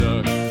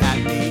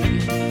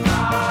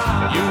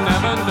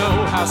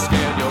how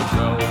scared you'll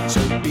grow to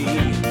be.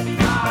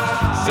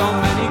 So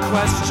many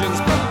questions,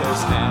 but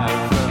there's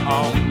never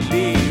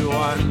only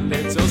one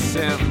little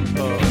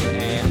simple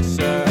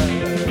answer.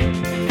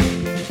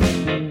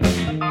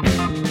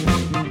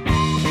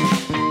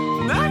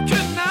 And I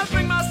could not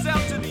bring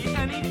myself to be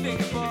anything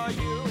for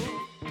you.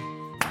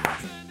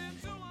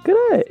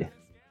 Good.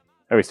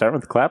 Are we starting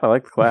with the clap? I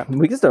like the clap.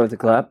 We can start with the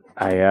clap.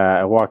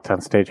 I walked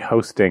on stage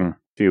hosting a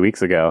few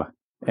weeks ago,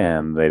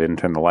 and they didn't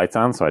turn the lights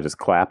on, so I just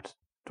clapped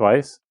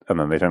twice, and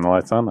then they turned the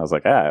lights on. I was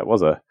like, it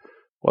was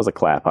a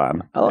clap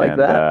on. I like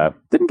that.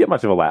 Didn't get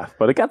much of a laugh,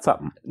 but it got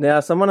something. Yeah,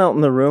 someone out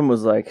in the room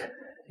was like,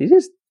 "You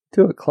just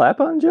do a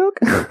clap-on joke?"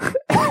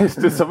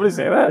 Did somebody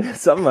say that?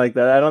 Something like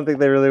that. I don't think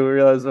they really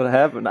realized what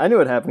happened. I knew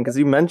it happened because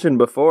you mentioned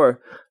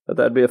before that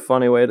that'd be a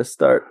funny way to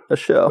start a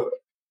show.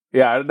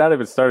 Yeah, not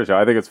even start a show.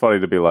 I think it's funny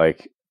to be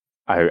like,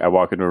 I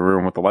walk into a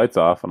room with the lights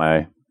off and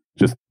I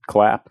just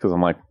clap because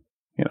I'm like,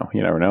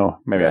 you never know.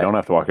 Maybe I don't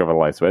have to walk over the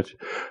light switch.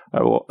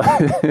 I will.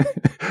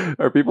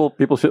 Or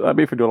people shit at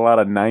me for doing a lot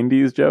of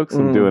 '90s jokes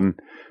and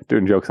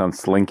doing jokes on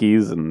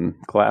slinkies and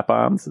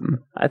clap-ons. And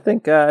I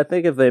think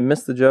if they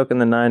missed the joke in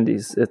the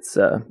 '90s,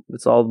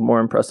 it's all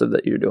more impressive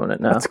that you're doing it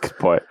now. that's a good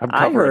point.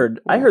 I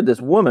heard this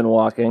woman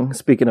walking.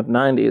 Speaking of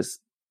 '90s,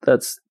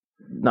 that's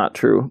not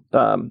true.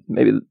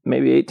 Maybe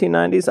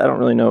 1890s. I don't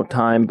really know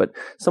time, but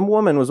some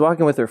woman was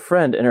walking with her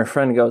friend, and her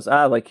friend goes,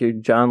 like your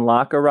John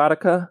Locke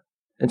erotica.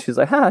 And she's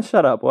like,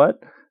 shut up, what?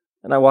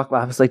 And I walk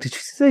by, I was like, did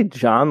you say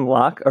John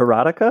Locke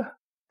erotica?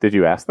 Did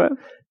you ask that?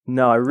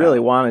 No, I really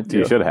wanted to.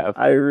 You should have.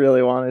 I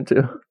really wanted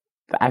to.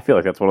 I feel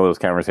like that's one of those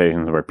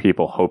conversations where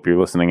people hope you're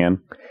listening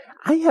in.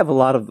 I have a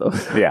lot of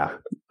those. Yeah.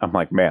 I'm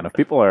like, man, if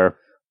people are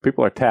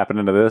tapping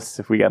into this,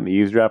 if we got an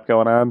eavesdrop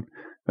going on,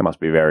 they must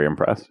be very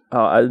impressed.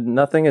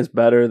 Nothing is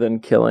better than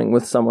killing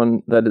with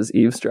someone that is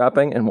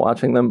eavesdropping and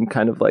watching them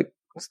kind of like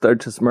start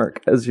to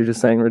smirk as you're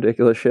just saying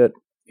ridiculous shit.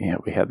 Yeah,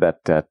 we had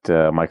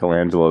that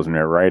Michelangelo's when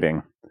you were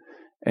writing,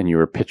 and you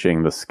were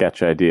pitching the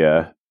sketch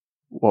idea.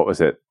 What was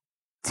it?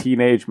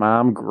 Teenage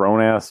mom,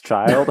 grown-ass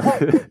child?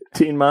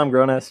 Teen mom,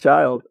 grown-ass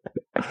child.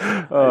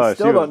 I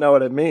still don't know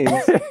what it means,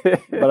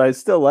 but I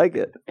still like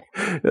it.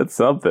 It's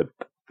something.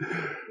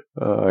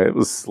 It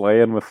was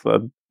slaying with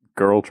a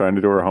girl trying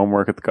to do her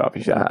homework at the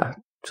coffee shop.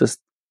 Just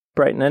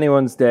brighten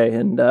anyone's day,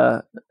 and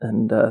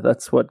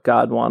that's what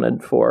God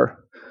wanted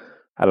for.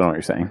 I don't know what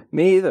you're saying.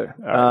 Me either.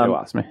 All right, you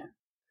lost me.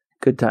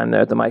 Good time there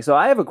at the mic. So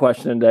I have a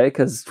question today,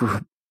 because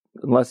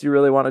unless you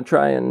really want to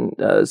try and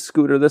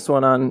scooter this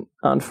one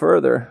on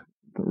further,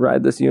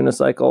 ride this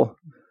unicycle.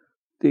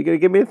 Are you going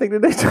to give me a thing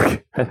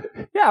today?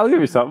 Yeah, I'll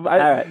give you something. All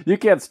right. You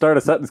can't start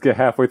a sentence, get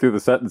halfway through the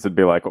sentence, and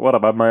be like, what,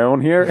 I'm on my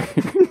own here?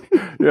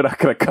 You're not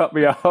going to cut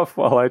me off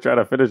while I try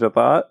to finish a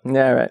thought?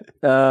 Yeah, all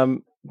right.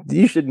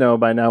 You should know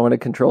by now when a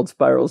controlled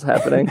spiral is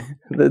happening.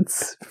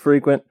 That's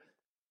frequent.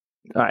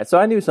 All right, so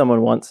I knew someone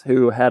once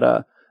who had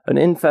an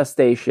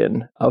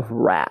infestation of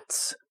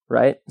rats,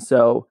 right?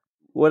 So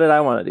what did I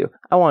want to do?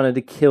 I wanted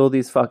to kill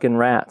these fucking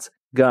rats.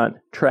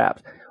 Gun,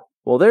 trapped.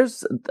 Well,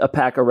 there's a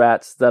pack of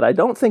rats that I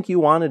don't think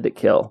you wanted to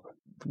kill.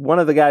 One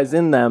of the guys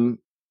in them,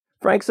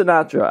 Frank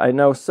Sinatra, I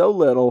know so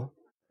little,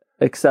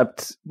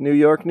 except New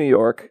York, New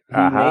York.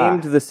 He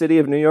named the city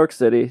of New York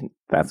City.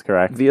 That's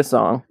correct. Via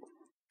song.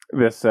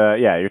 This,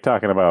 you're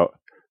talking about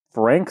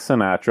Frank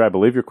Sinatra. I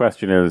believe your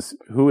question is,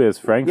 who is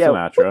Frank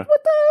Sinatra?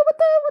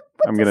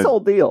 What's this whole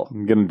deal?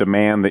 I'm going to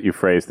demand that you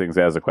phrase things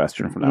as a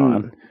question from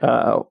now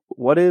on.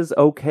 What is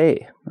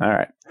okay? All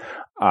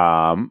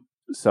right.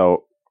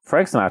 So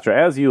Frank Sinatra,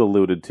 as you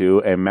alluded to,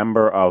 a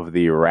member of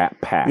the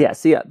Rat Pack.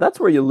 Yeah, that's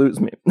where you lose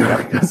me.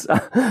 Because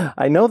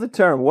I know the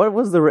term. What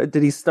was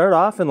did he start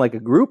off in like a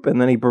group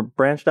and then he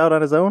branched out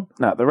on his own?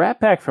 No, the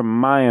Rat Pack, from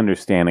my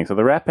understanding, so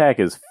the Rat Pack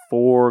is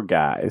 4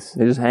 guys.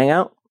 They just hang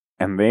out?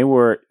 And they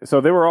were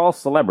all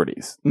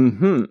celebrities.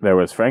 Mm-hmm. There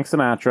was Frank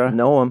Sinatra.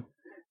 Know him.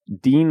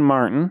 Dean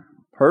Martin.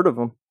 Heard of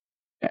him.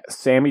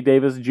 Sammy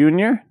Davis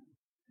Jr.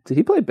 Did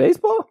he play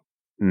baseball?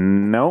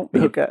 No.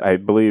 Okay. I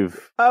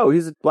believe. Oh,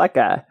 he's a black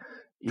guy.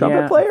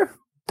 Trumpet player?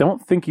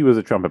 Don't think he was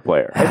a trumpet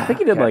player. I think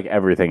he did like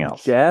everything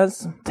else.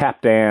 Jazz?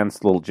 Tap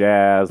dance, little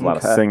jazz, a lot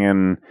of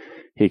singing.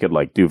 He could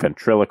like do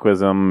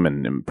ventriloquism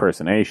and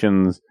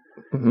impersonations.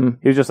 Mm-hmm.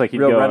 He was just like,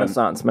 real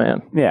Renaissance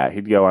man. Yeah,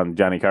 he'd go on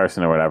Johnny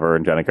Carson or whatever,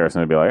 and Johnny Carson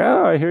would be like,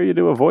 "Oh, I hear you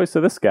do a voice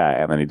of this guy,"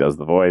 and then he does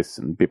the voice,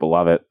 and people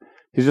love it.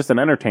 He's just an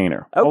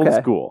entertainer, old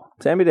school.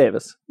 Sammy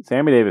Davis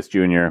Jr.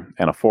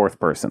 and a 4th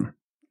person,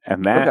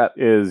 and that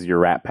is your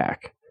Rat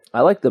Pack.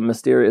 I like the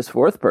mysterious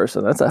 4th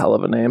person. That's a hell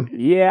of a name.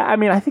 Yeah, I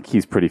mean, I think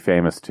he's pretty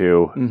famous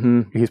too.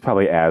 Mm-hmm. He's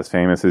probably as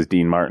famous as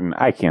Dean Martin.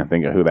 I can't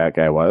think of who that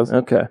guy was.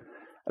 Okay.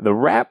 The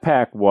Rat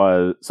Pack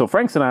was... So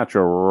Frank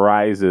Sinatra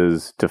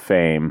rises to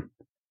fame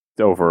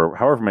over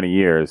however many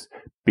years,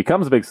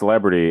 becomes a big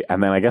celebrity,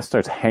 and then I guess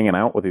starts hanging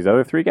out with these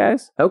other 3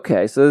 guys.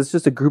 Okay, so it's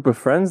just a group of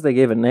friends they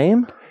gave a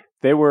name?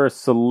 They were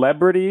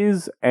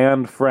celebrities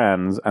and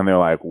friends, and they're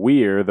like,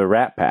 we're the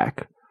Rat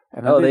Pack.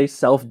 And they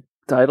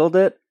self-titled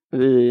it?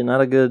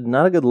 Not a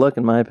good look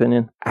in my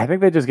opinion. I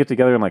think they just get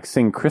together and like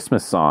sing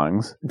Christmas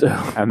songs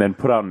and then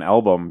put out an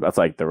album that's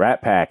like the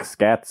Rat Pack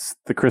scats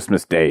the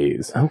Christmas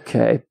days.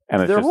 Okay.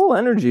 And it's their just, whole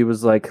energy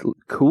was like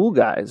cool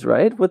guys,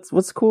 right?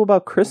 What's cool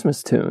about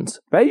Christmas tunes?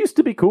 that used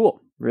to be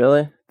cool.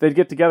 Really? They'd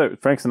get together.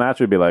 Frank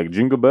Sinatra would be like,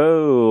 jingle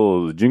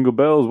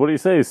bells, what do you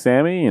say,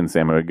 Sammy? And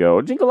Sammy would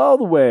go, jingle all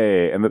the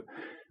way. And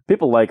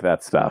people like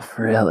that stuff.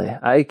 Really?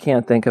 I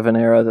can't think of an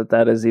era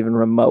that is even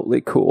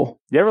remotely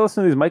cool. You ever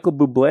listen to these Michael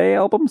Bublé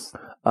albums?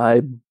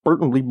 I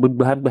certainly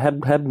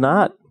had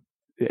not.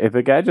 If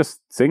the guy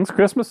just sings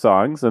Christmas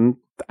songs and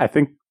I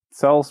think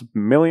sells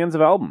millions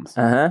of albums.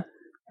 Uh-huh.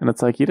 And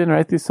it's like, you didn't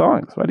write these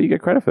songs. Why do you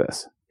get credit for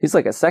this? He's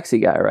like a sexy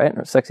guy, right?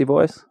 Or a sexy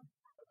voice?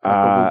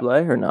 Michael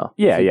Bublé or no?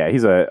 Yeah.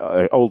 He's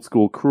a old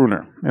school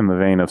crooner in the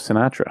vein of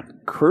Sinatra.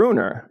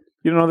 Crooner?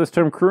 You don't know this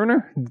term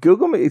crooner?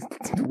 Google me,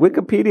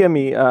 Wikipedia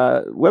me,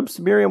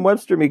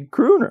 Merriam-Webster me,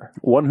 crooner.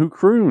 One who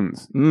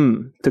croons.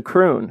 To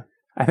croon.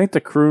 I think to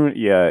croon,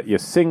 you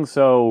sing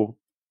so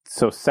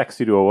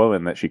sexy to a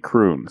woman that she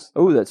croons.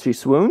 Oh, that she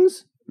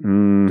swoons?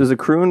 Does a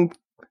croon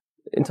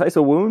entice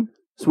a wound?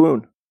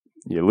 Swoon.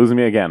 You're losing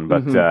me again,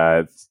 but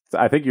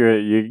I think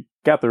you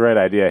got the right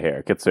idea here.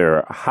 It gets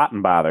her hot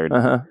and bothered.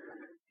 Uh-huh.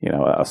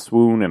 A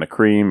swoon and a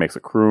cream makes a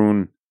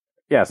croon.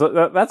 Yeah,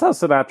 so that's how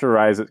Sinatra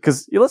rises.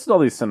 Because you listen to all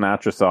these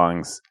Sinatra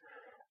songs.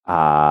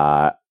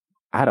 I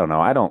don't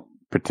know. I don't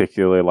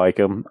particularly like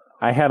them.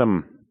 I had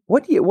him.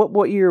 What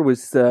year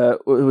was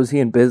he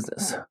in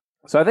business?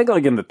 So I think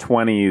like in the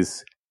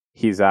 20s,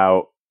 he's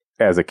out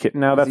as a kid.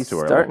 Now that's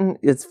too early.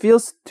 It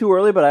feels too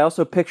early, but I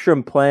also picture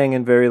him playing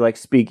in very like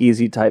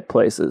speakeasy type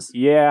places.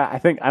 Yeah, I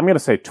think I'm gonna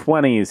say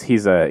 20s.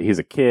 He's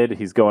a kid.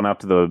 He's going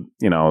out to the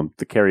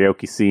the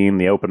karaoke scene,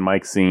 the open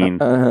mic scene.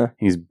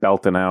 He's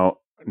belting out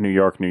New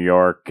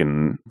York,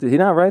 and did he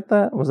not write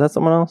that? Was that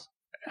someone else?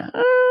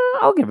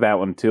 I'll give that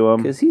one to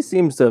him because he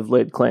seems to have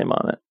laid claim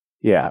on it.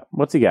 Yeah,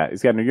 what's he got?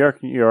 He's got New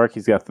York.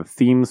 He's got the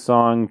theme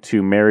song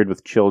to Married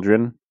with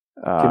Children.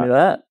 Give me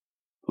that.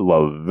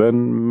 Love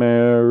and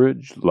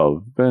marriage,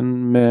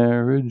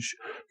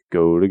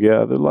 go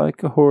together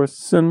like a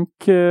horse and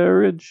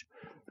carriage.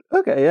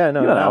 Okay, yeah,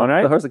 no, you know that one,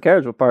 right? The horse and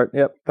carriage part.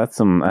 Yep, that's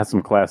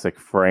some classic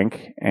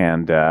Frank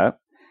and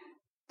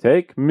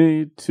take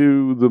me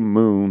to the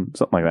moon,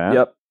 something like that.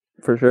 Yep,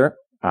 for sure.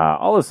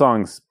 All the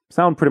songs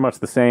sound pretty much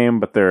the same,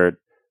 but they're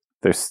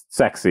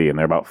sexy and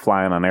they're about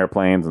flying on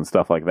airplanes and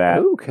stuff like that.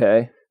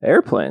 Okay,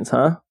 airplanes,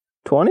 huh?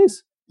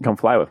 20s. Come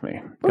fly with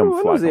me. When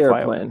was the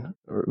airplane?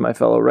 My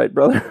fellow Wright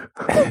brother.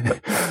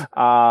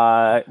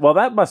 Well,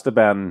 that must have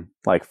been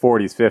like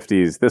 40s,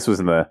 50s. This was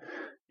in the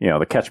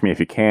the Catch Me If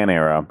You Can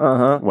era,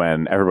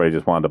 when everybody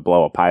just wanted to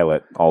blow a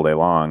pilot all day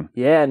long.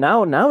 Yeah,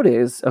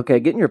 nowadays, okay,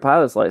 getting your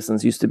pilot's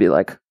license used to be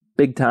like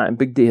big time,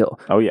 big deal.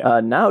 Oh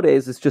yeah.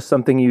 Nowadays, it's just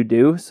something you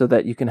do so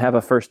that you can have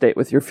a first date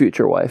with your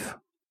future wife.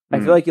 I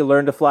feel like you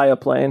learn to fly a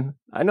plane.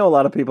 I know a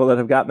lot of people that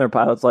have gotten their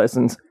pilot's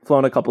license,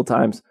 flown a couple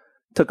times,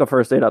 took a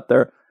first date up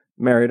there.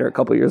 Married her a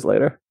couple years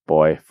later.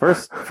 Boy,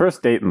 first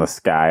date in the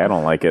sky. I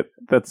don't like it.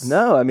 That's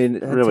really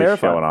terrifying.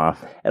 Showing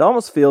off. It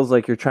almost feels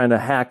like you're trying to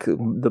hack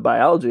the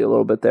biology a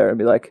little bit there and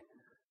be like,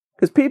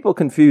 because people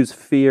confuse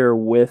fear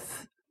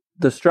with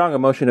the strong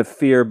emotion of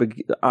fear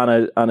on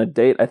a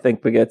date. I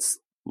think begets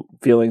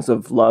feelings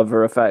of love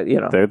or affect.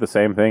 They're the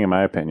same thing in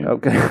my opinion.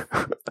 Okay.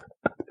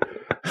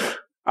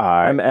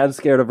 I'm as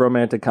scared of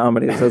romantic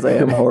comedies as I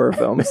am horror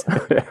films.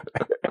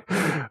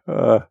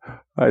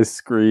 I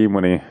scream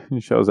when he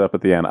shows up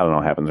at the end. I don't know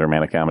what happens in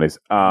romantic comedies.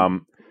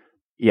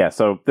 Yeah,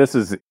 so this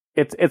is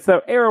it's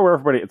the era where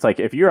everybody, it's like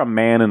if you're a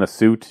man in a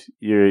suit,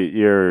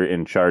 you're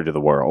in charge of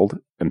the world,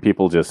 and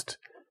people just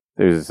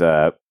there's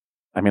I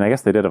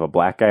guess they did have a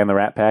black guy in the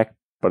Rat Pack,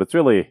 but it's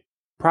really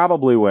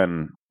probably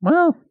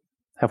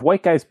have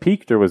white guys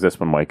peaked, or was this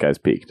when white guys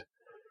peaked?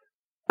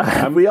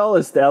 Have we all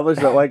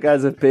established that white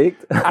guys have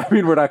peaked?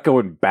 We're not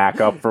going back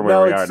up from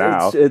where we are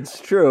now. It's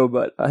true,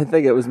 but I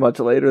think it was much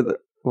later that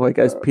white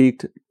guys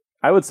peaked.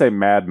 I would say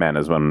Mad Men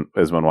is when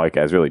white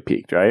guys really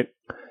peaked, right?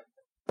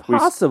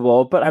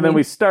 Possible, but then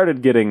we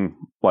started getting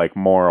like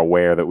more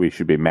aware that we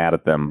should be mad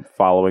at them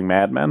following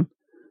Mad Men.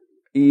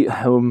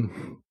 Yeah,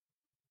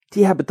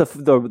 but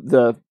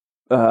the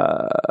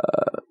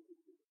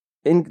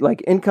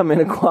income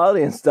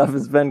inequality and stuff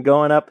has been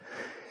going up.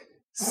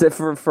 So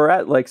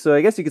so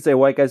I guess you could say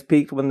white guys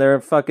peaked when they're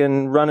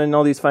fucking running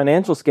all these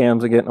financial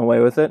scams and getting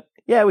away with it.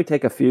 Yeah, we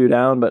take a few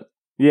down, but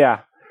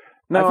yeah.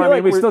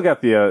 No, we still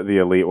got the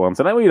elite ones,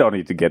 and we don't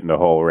need to get into a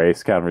whole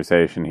race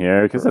conversation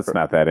here because that's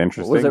not that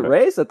interesting. Was it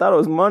race? I thought it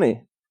was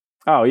money.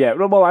 Oh yeah,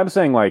 well I'm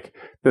saying like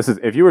this is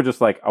if you were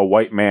just like a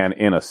white man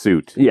in a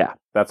suit. Yeah,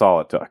 that's all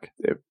it took.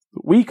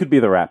 We could be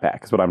the Rat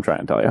Pack. Is what I'm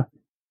trying to tell you.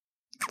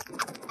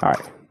 All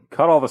right,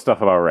 cut all the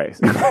stuff about race.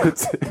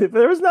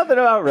 There was nothing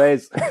about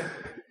race.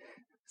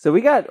 So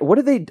we got, what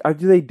do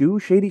they do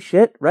shady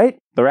shit, right?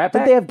 The Rat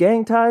Pack? Did they have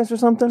gang ties or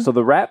something? So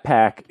the Rat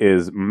Pack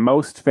is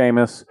most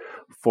famous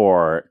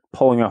for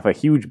pulling off a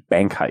huge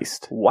bank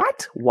heist.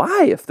 What?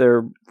 Why, if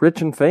they're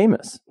rich and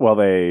famous? Well,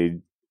 they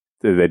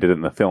they did it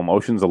in the film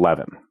Ocean's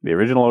 11. The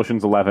original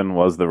Ocean's 11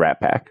 was the Rat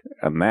Pack,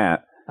 and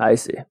that I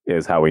see.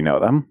 is how we know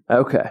them.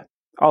 Okay.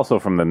 Also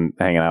from them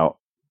hanging out.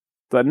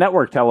 The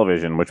network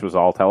television, which was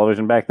all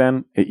television back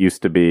then, it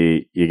used to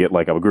be you get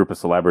like a group of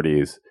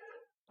celebrities.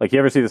 Like, you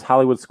ever see this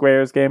Hollywood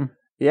Squares game?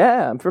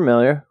 Yeah, I'm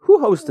familiar. Who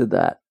hosted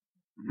that?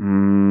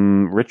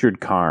 Richard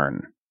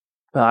Karn.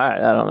 All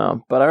right, I don't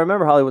know, but I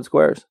remember Hollywood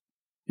Squares.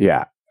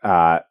 Yeah.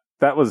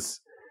 That was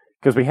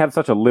because we had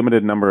such a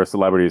limited number of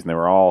celebrities and they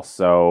were all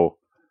so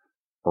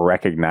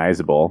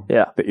recognizable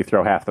that you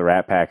throw half the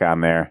Rat Pack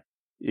on there,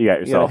 you got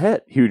yourself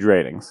huge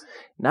ratings.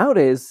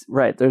 Nowadays,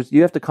 right,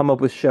 you have to come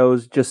up with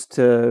shows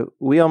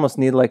we almost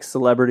need like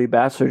Celebrity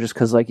Bachelor just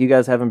because like you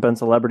guys haven't been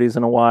celebrities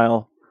in a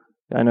while.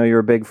 I know you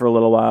were big for a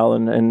little while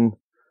and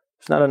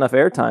there's not enough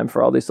airtime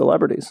for all these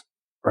celebrities.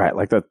 Right,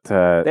 like that.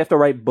 They have to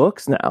write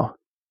books now.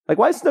 Like,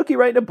 why is Snooki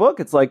writing a book?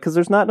 It's like, because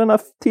there's not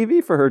enough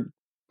TV for her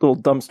little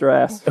dumpster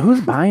ass.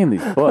 Who's buying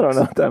these books? I don't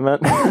know what that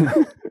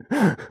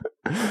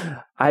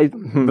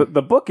meant.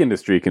 The book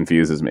industry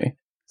confuses me.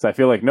 So I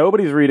feel like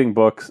nobody's reading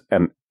books,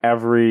 and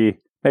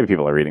maybe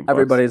people are reading books.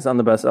 Everybody's on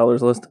the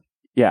bestsellers list.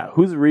 Yeah,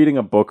 who's reading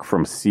a book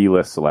from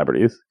C-list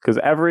celebrities? Because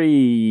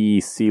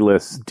every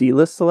C-list...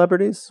 D-list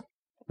celebrities?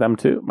 Them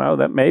too? Well,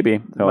 that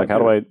maybe. They're like, how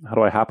do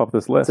I hop up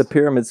this list? It's a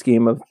pyramid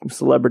scheme of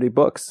celebrity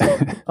books,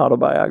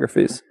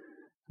 autobiographies.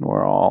 And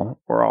we're all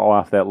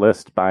off that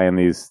list buying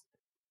these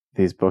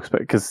books,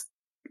 because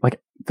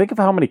like, think of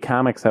how many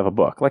comics have a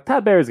book. Like,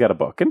 Todd Barry's got a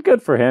book, and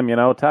good for him, you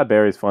know. Todd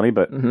Barry's funny,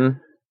 but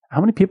how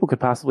many people could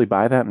possibly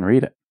buy that and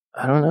read it?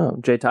 I don't know.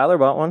 Jay Tyler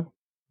bought one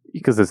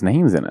because his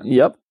name's in it.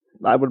 Yep,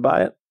 I would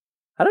buy it.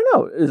 I don't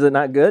know. Is it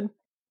not good?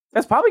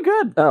 It's probably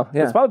good. Oh,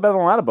 yeah. It's probably better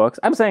than a lot of books.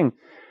 I'm saying,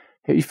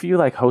 if you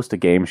like host a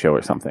game show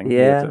or something,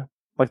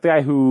 like the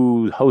guy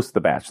who hosts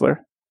The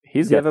Bachelor.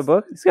 Does he have a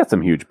book? He's got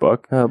some huge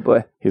book. Oh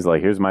boy. He's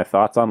like, here's my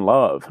thoughts on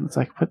love. And it's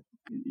like, but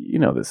you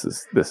know, this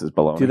is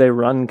baloney. Do they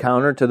run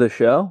counter to the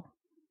show?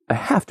 I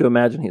have to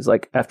imagine he's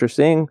like, after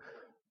seeing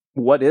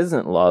what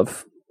isn't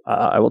love,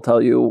 I will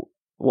tell you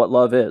what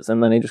love is.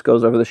 And then he just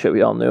goes over the shit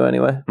we all knew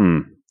anyway.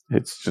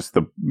 It's just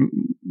the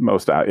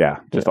most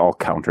all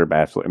counter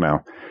Bachelor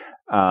now.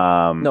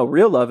 No,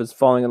 real love is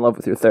falling in love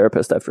with your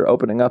therapist after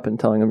opening up and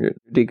telling him your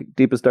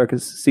deepest,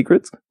 darkest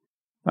secrets.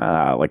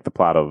 Like the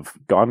plot of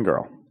Gone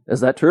Girl. Is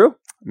that true?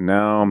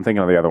 No, I'm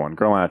thinking of the other one.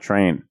 Girl on a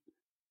Train.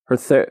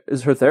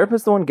 Is her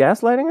therapist the one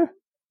gaslighting her?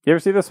 You ever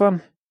see this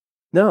one?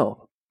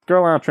 No.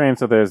 Girl on a Train.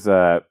 So there's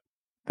a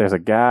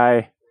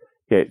guy.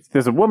 Yeah,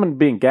 there's a woman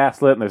being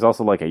gaslit, and there's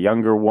also like a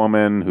younger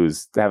woman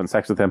who's having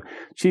sex with him.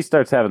 She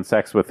starts having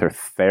sex with her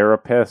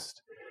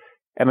therapist,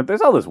 and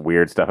there's all this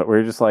weird stuff where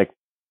you're just like,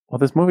 well,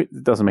 this movie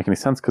doesn't make any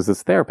sense because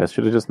this therapist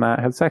should have just not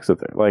had sex with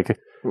her. Like,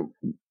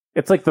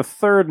 it's like the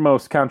third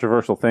most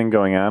controversial thing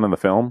going on in the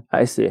film.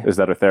 I see. Is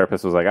that her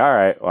therapist was like, all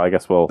right, well, I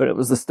guess we'll... But it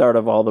was the start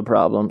of all the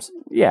problems.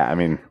 Yeah, I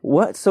mean...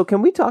 What? So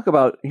can we talk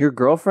about your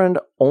girlfriend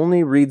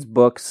only reads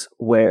books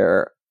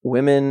where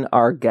women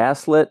are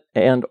gaslit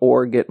and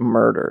or get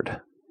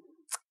murdered?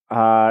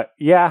 Yeah,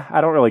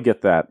 I don't really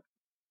get that.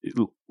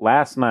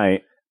 Last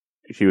night,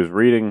 she was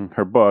reading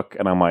her book,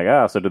 and I'm like,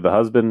 so did the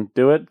husband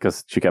do it?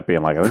 Because she kept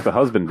being like, I think the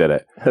husband did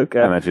it.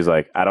 Okay. And then she's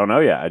like, I don't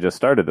know yet. I just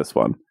started this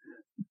one.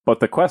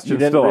 But the question still...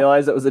 You didn't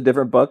realize it was a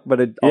different book,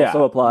 but it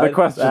also applied? The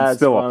question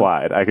still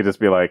applied. I could just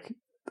be like,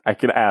 I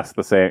could ask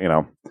the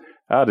same,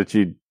 did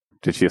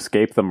she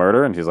escape the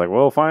murder? And she's like,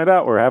 we'll find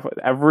out. We're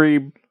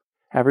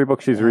every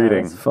book she's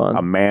reading, fun.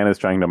 A man is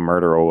trying to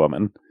murder a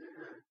woman.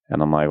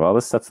 And I'm like, well,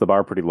 this sets the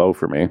bar pretty low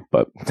for me,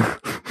 but...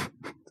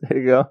 There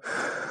you go.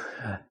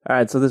 All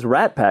right, so this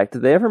Rat Pack,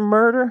 did they ever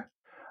murder?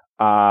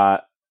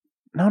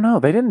 No,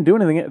 they didn't do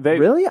anything.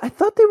 Really? I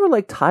thought they were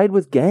like tied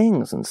with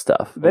gangs and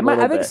stuff.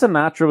 I think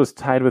Sinatra was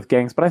tied with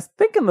gangs, but I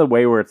think in the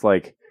way where it's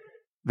like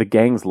the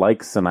gangs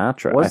like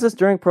Sinatra. Was this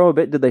during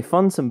Prohibition? Did they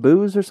fund some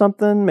booze or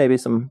something? Maybe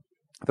some...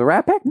 The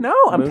Rat Pack? No,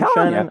 I'm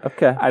telling you.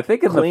 Okay. I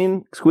think it's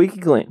squeaky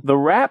clean. The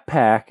Rat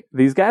Pack,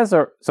 these guys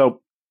are...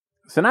 So,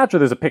 Sinatra,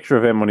 there's a picture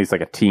of him when he's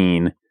like a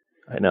teen.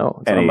 I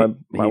know. It's on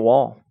my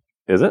wall.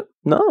 Is it?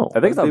 No. I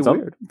think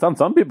it's on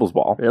some people's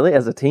wall. Really?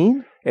 As a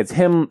teen? It's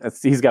him.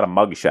 He's got a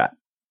mugshot.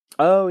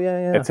 Oh,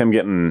 yeah. It's him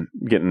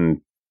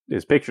getting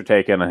his picture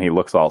taken, and he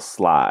looks all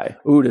sly.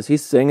 Ooh, does he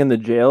sing in the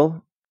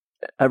jail?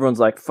 Everyone's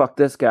like, fuck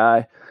this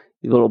guy,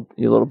 you little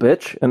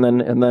bitch. And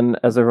then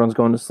as everyone's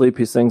going to sleep,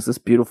 he sings this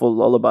beautiful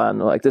lullaby, and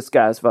they're like, this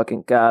guy's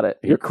fucking got it.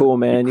 You're cool,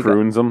 man. He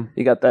croons him.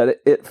 You got that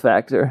it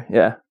factor.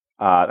 Yeah.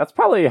 That's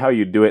probably how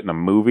you do it in a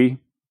movie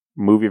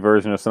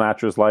version of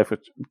Sinatra's life,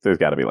 which there's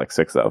got to be like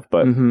 6 of.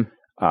 But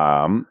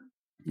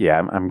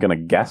yeah, I'm gonna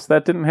guess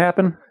that didn't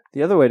happen.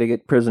 The other way to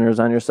get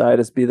prisoners on your side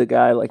is be the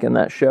guy like in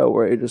that show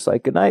where you're just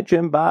like, good night,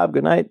 Jim Bob,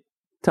 good night,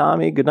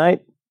 Tommy, good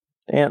night,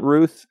 Aunt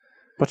Ruth.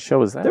 What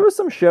show is that? There was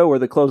some show where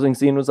the closing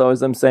scene was always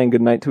them saying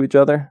good night to each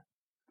other.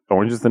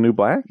 Orange is the New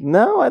Black?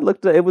 No, I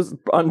looked at it. Was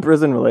on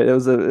prison related. It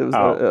was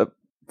a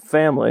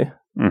family.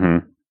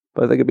 Mm-hmm.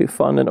 But I think it'd be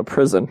fun in a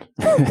prison.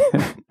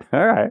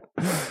 All right.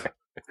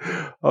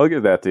 I'll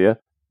give that to you.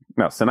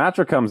 No,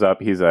 Sinatra comes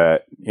up. He's an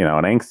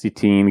angsty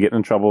teen getting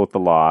in trouble with the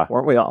law.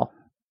 Weren't we all?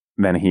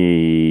 Then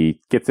he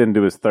gets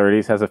into his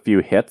 30s, has a few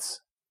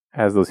hits,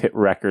 has those hit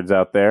records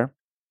out there.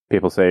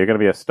 People say, you're going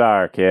to be a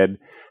star, kid.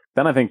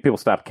 Then I think people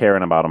stop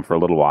caring about him for a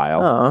little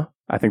while. Uh-huh.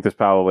 I think there's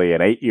probably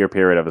an 8-year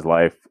period of his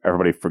life.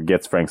 Everybody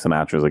forgets Frank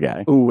Sinatra's a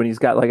guy. Ooh, when he's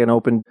got like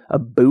a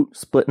boot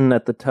splitting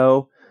at the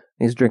toe.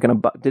 He's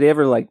drinking did he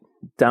ever like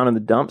down in the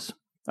dumps?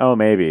 Oh,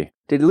 maybe.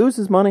 Did he lose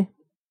his money?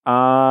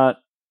 No,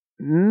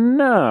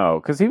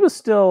 because he was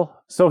still...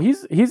 So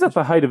he's at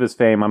the height of his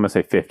fame, I'm going to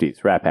say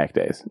 50s, Rat Pack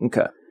days.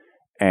 Okay.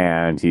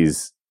 And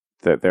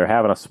they're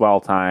having a swell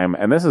time.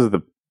 And this is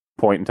the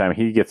point in time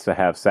he gets to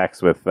have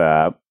sex with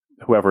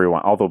whoever he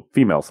wants, all the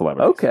female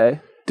celebrities. Okay.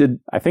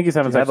 I think he's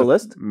having sex with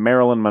list?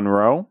 Marilyn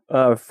Monroe.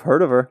 I've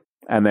heard of her.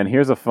 And then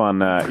here's a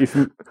fun...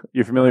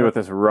 you familiar with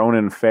this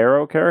Ronan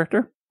Farrow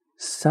character?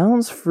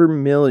 Sounds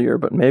familiar,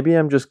 but maybe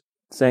I'm just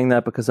saying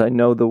that because I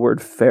know the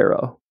word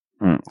pharaoh.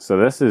 So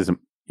this is,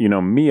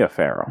 Mia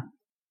Farrow.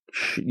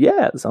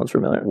 Yeah, it sounds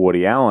familiar.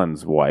 Woody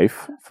Allen's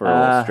wife for a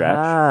little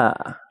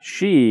stretch.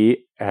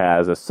 She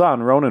has a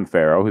son, Ronan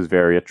Farrow, who's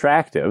very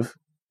attractive.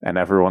 And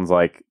everyone's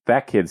like,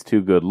 that kid's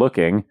too good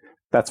looking.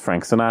 That's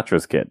Frank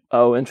Sinatra's kid.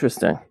 Oh,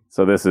 interesting.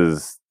 So this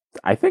is,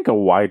 I think, a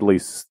widely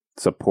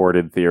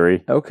supported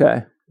theory.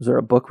 Okay. Was there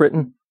a book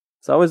written?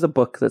 It's always a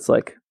book that's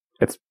like...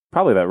 It's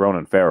probably that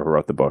Ronan Farrow who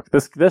wrote the book.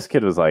 This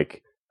kid was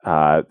like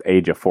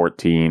age of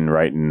 14,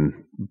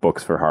 writing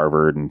books for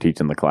Harvard and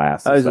teaching the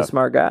class. Oh, he's a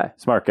smart guy.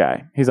 Smart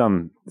guy. He's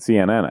on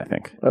CNN, I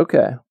think.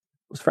 Okay.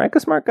 Was Frank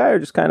a smart guy or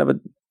just kind of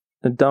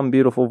a dumb,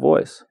 beautiful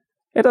voice?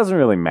 It doesn't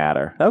really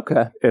matter.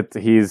 Okay.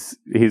 He's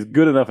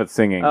good enough at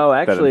singing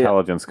that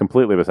intelligence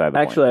completely beside the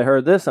point. Actually, I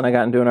heard this and I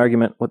got into an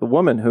argument with a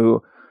woman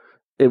who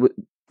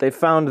they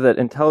found that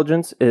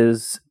intelligence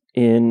is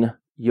in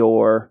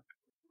your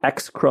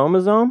X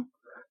chromosome.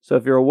 So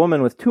if you're a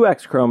woman with 2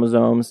 X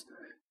chromosomes,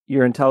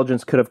 your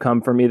intelligence could have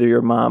come from either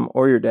your mom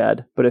or your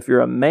dad. But if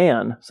you're a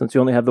man, since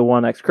you only have the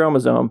 1 X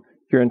chromosome,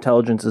 your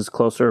intelligence is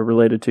closer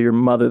related to your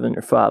mother than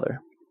your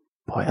father.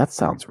 Boy, that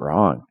sounds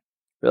wrong.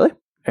 Really?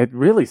 It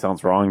really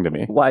sounds wrong to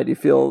me. Why? Do you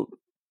feel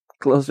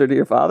closer to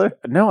your father?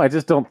 No, I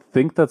just don't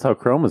think that's how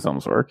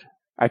chromosomes work.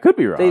 I could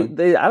be wrong.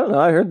 I don't know.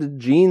 I heard the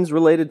genes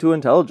related to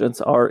intelligence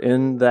are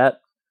in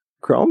that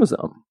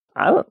chromosome.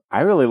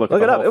 I really look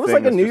it up. It was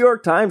like a New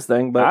York Times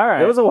thing,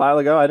 but it was a while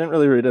ago. I didn't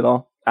really read it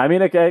all. I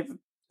mean, okay,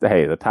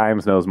 hey, the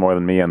Times knows more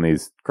than me on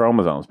these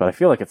chromosomes, but I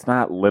feel like it's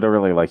not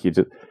literally like you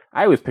just...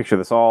 I always picture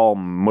this all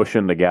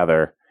mushing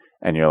together,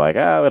 and you're like,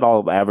 it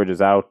all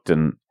averages out,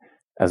 and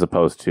as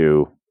opposed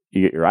to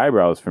you get your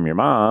eyebrows from your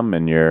mom,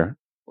 and your...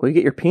 Well, you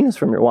get your penis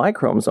from your Y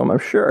chromosome, I'm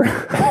sure.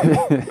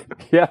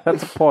 Yeah,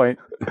 that's a point.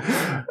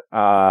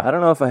 I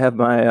don't know if I have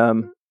my...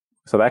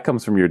 So that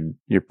comes from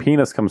your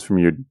penis comes from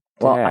your...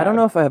 Well, I don't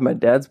know if I have my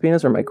dad's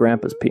penis or my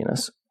grandpa's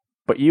penis.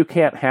 But you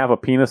can't have a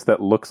penis that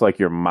looks like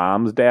your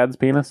mom's dad's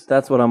penis?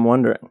 That's what I'm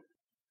wondering.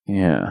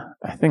 Yeah.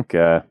 I think...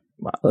 I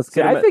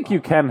think you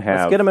can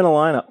have... Let's get them in a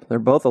lineup. They're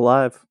both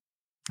alive.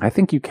 I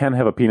think you can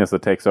have a penis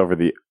that takes over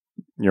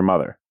your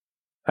mother.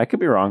 I could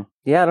be wrong.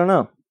 Yeah, I don't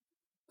know.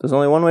 There's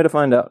only one way to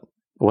find out.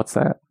 What's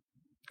that?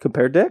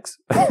 Compare dicks.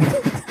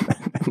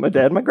 My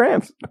dad and my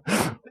gramps.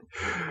 They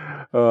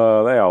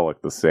all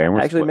look the same.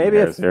 Actually,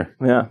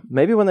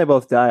 maybe when they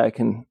both die, I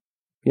can...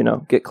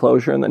 get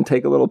closure and then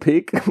take a little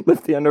peek,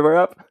 lift the underwear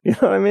up. You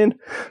know what I mean?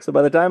 So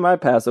by the time I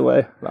pass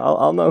away,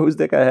 I'll know whose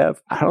dick I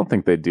have. I don't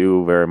think they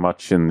do very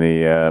much in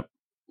the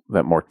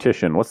that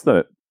mortician. What's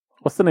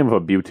the name of a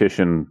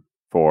beautician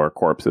for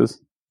corpses?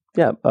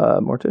 Yeah,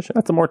 mortician.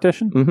 That's a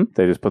mortician.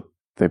 Mm-hmm.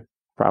 They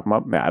prop them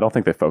up. Yeah, I don't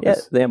think they focus.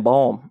 Yeah, they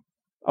embalm.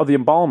 Oh, the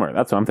embalmer.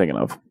 That's what I'm thinking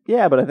of.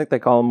 Yeah, but I think they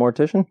call him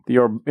mortician.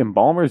 The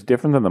embalmer is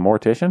different than the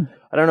mortician?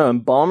 I don't know.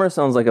 Embalmer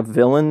sounds like a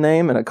villain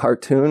name in a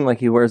cartoon. Like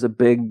he wears a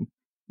big...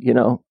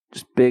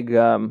 just big,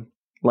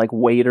 like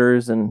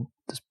waders and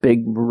this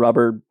big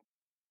rubber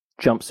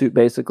jumpsuit,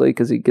 basically,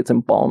 because he gets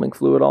embalming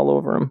fluid all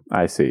over him.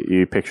 I see.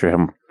 You picture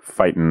him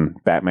fighting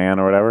Batman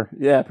or whatever?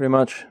 Yeah, pretty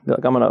much. Be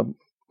like, I'm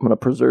gonna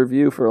preserve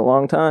you for a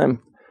long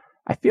time.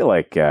 I feel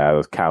like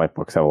those comic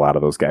books have a lot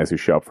of those guys who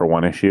show up for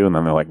one issue, and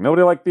then they're like,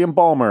 nobody liked the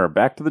embalmer.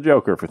 Back to the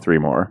Joker for 3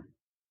 more.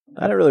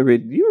 I didn't really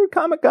read. You were a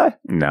comic guy?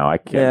 No, I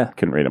can't. Yeah.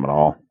 Couldn't read them at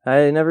all.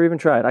 I never even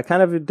tried. I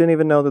kind of didn't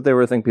even know that they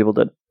were a thing people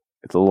did.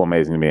 It's a little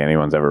amazing to me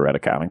anyone's ever read a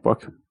comic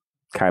book.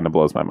 Kind of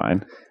blows my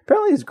mind.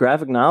 Apparently these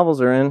graphic novels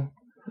are in.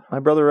 My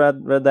brother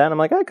read that, and I'm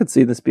like, I could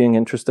see this being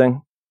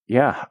interesting.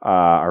 Yeah.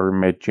 Our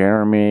roommate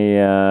Jeremy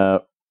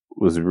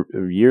was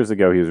years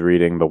ago, he was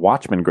reading the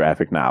Watchmen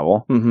graphic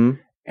novel. Mm-hmm.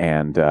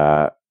 And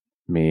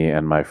me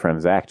and my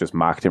friend Zach just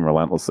mocked him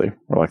relentlessly.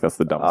 We're like, that's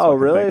the dumbest Oh,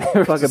 really?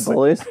 thing. Fucking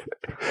bullies?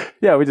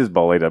 Yeah, we just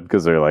bullied him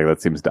because they're like,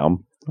 that seems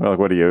dumb. We're like,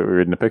 what are you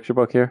reading a picture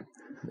book here?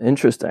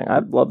 Interesting. I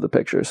love the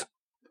pictures.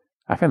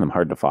 I find them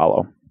hard to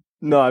follow.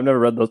 No, I've never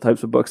read those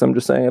types of books. I'm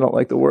just saying I don't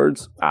like the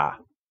words. I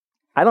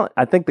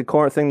think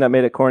the thing that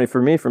made it corny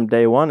for me from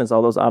day one is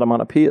all those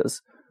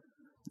onomatopoeias.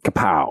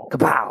 Kapow.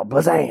 Kapow,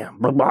 bazam,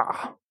 blah,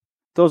 blah.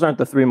 Those aren't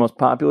the 3 most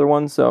popular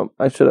ones, so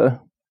I should have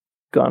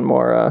gone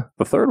more.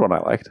 The third one I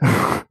liked.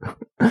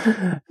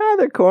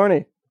 They're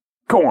corny.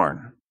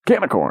 Corn.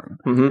 Can of corn.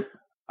 Mm-hmm.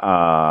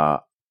 All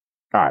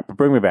right, but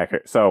bring me back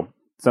here. So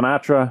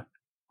Sinatra,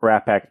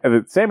 Rat Pack.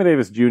 Sammy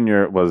Davis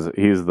Jr.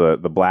 he's the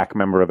black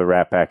member of the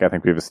Rat Pack. I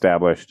think we've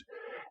established,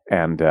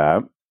 and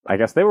I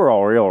guess they were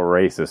all real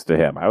racist to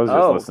him. I was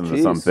just listening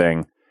to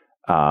something.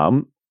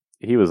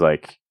 He was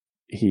like,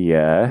 you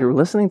were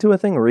listening to a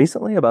thing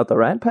recently about the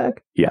Rat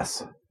Pack?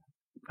 Yes,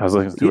 I was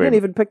listening to. You didn't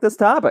even pick this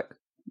topic.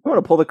 I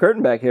want to pull the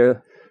curtain back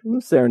here.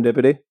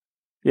 Serendipity.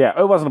 Yeah,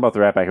 it wasn't about the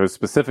Rat Pack. It was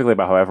specifically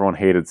about how everyone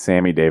hated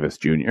Sammy Davis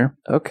Jr.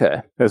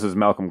 Okay. This was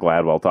Malcolm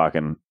Gladwell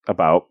talking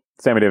about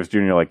Sammy Davis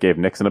Jr. like gave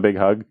Nixon a big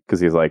hug because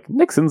he's like,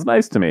 Nixon's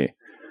nice to me.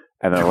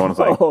 And then everyone was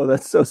like, oh,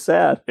 that's so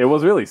sad. It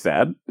was really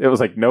sad. It was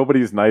like,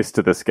 nobody's nice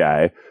to this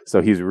guy,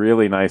 so he's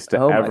really nice to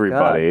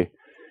everybody.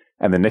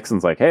 And then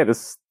Nixon's like, hey,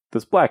 this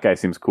black guy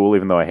seems cool,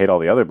 even though I hate all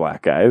the other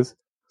black guys.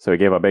 So he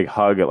gave a big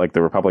hug at like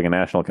the Republican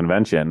National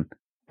Convention,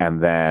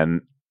 and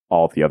then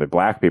all the other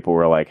black people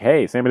were like,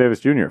 hey, Sammy Davis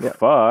Jr.,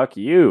 fuck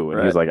you.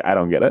 And he's like, I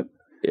don't get it.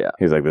 Yeah.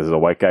 He's like, this is a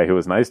white guy who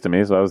was nice to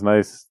me, so I was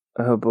nice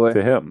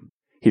to him.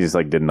 He just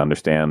like didn't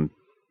understand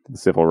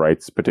civil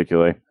rights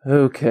particularly.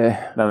 Okay.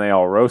 Then they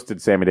all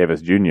roasted Sammy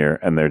Davis Jr.,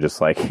 and they're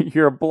just like,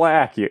 you're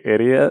black, you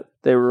idiot.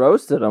 They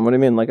roasted him? What do you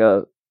mean, like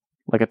a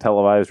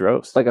televised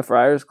roast? Like a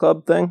Friars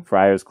Club thing?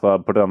 Friars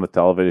Club, put it on the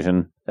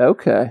television.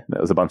 Okay. There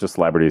was a bunch of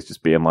celebrities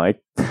just being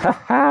like, ha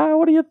ha,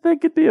 what do you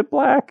think of being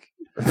black?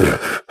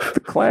 The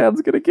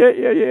Klan's gonna get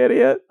you, you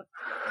idiot.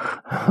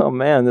 Oh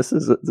man, this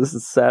is a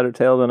sadder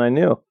tale than I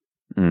knew.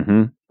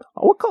 Mm-hmm.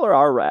 What color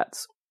are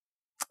rats?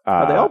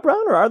 Are they all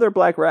brown, or are there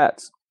black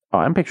rats? Oh,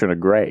 I'm picturing a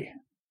gray.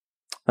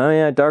 Oh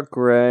yeah, dark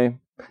gray.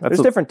 There's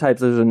different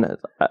types.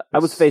 I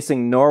was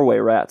facing Norway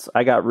rats.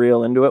 I got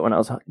real into it when I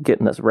was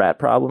getting this rat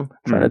problem,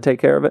 trying to take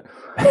care of it.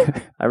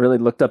 I really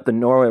looked up the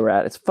Norway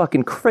rat. It's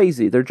fucking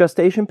crazy. Their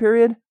gestation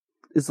period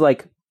is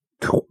like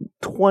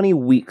 20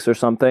 weeks or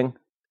something.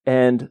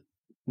 And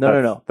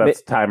no.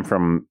 That's time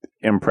from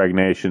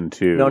impregnation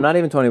to... No, not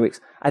even 20 weeks.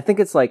 I think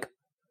it's like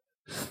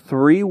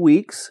 3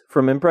 weeks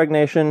from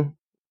impregnation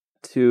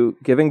to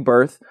giving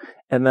birth,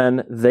 and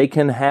then they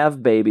can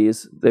have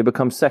babies. They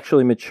become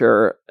sexually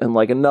mature in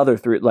like another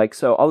 3. Like,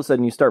 so all of a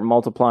sudden you start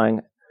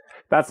multiplying.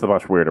 That's the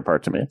much weirder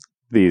part to me.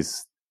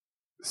 These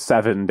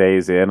 7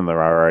 days in, and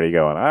they're already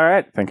going, all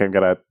right, I think I'm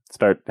going to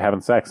start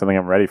having sex. I think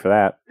I'm ready for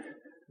that.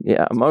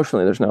 Yeah,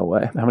 emotionally, there's no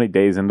way. How many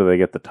days in do they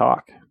get to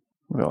talk?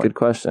 Good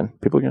question.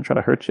 People are going to try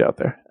to hurt you out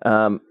there.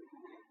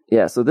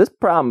 Yeah, so this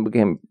problem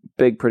became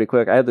big pretty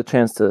quick. I had the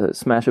chance to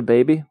smash a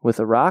baby with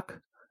a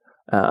rock.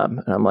 And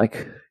I'm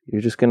like,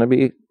 you're just going to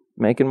be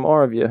making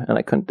more of you. And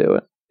I couldn't do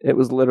it. It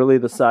was literally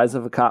the size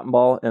of a cotton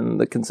ball and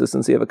the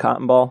consistency of a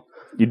cotton ball.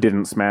 You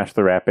didn't smash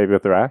the rat baby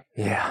with the rock?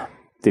 Yeah.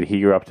 Did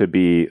he grow up to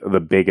be the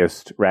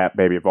biggest rat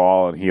baby of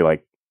all, and he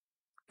like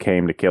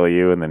came to kill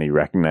you, and then he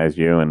recognized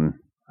you? And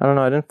I don't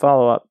know. I didn't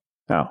follow up.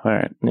 Oh, all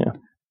right. Yeah.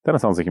 Then it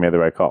sounds like you made the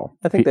right call.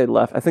 I think they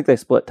left. I think they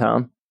split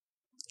town.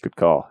 Good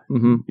call.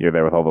 Mm-hmm. You're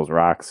there with all those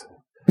rocks.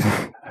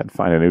 I'd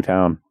find a new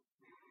town.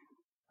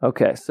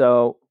 Okay,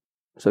 so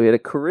he had a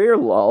career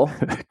lull.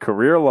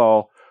 Career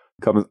lull,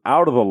 comes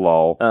out of the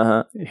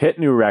lull, hit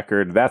new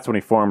record. That's when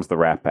he forms the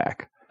Rat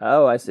Pack.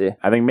 Oh, I see.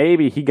 I think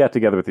maybe he got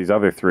together with these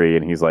other 3,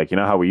 and he's like, you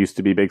know how we used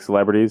to be big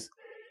celebrities?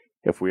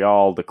 If we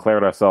all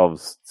declared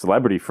ourselves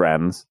celebrity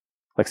friends,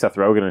 like Seth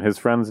Rogen and his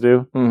friends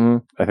do,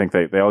 I think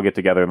they all get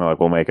together and they're like,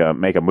 we'll make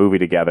a movie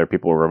together.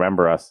 People will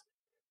remember us.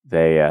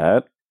 They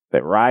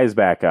rise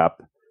back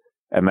up,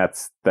 and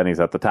then he's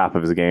at the top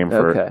of his game.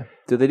 Okay.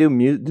 Do they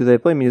do they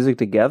play music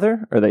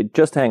together, or they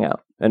just hang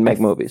out and make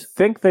movies? I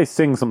think they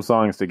sing some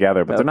songs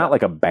together, but they're not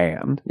like a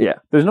band. Yeah.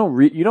 There's no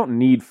you don't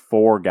need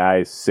 4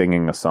 guys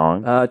singing a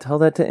song. Tell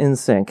that to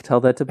NSYNC. Tell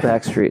that to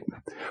Backstreet.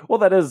 Well,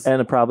 that is,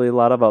 and probably a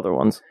lot of other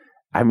ones.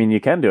 I mean, you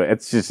can do it.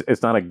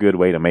 It's not a good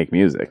way to make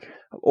music.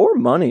 Or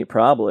money,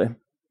 probably.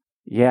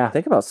 Yeah.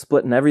 Think about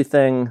splitting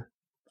everything.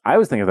 I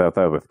was thinking about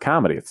that with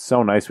comedy. It's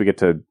so nice we get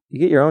to... You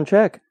get your own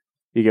check.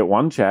 You get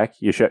one check.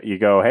 You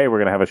go, hey, we're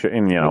going to have a show.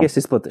 And, I guess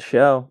you split the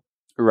show.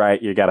 Right.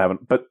 You got to have...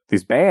 But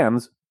these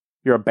bands,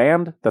 you're a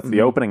band. That's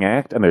the opening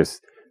act. And there's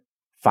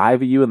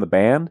 5 of you in the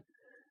band.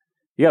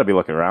 You got to be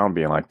looking around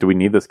being like, do we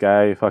need this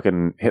guy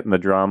fucking hitting the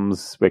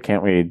drums? But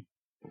can't we...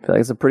 I feel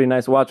like it's a pretty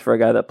nice watch for a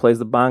guy that plays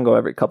the bongo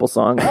every couple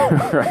songs.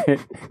 Right.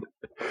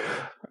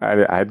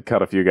 I'd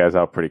cut a few guys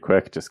out pretty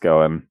quick, just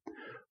going,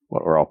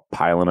 what, we're all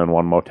piling in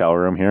one motel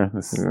room here?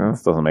 This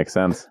doesn't make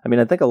sense. I mean,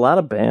 I think a lot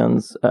of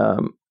bands,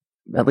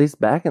 at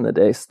least back in the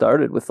day,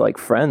 started with like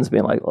friends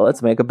being like, well,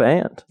 let's make a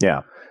band.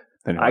 Yeah.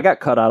 I got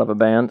cut out of a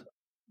band.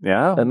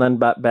 Yeah. And then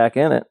back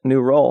in it, new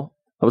role.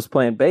 I was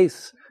playing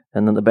bass,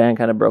 and then the band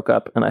kind of broke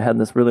up, and I had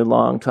this really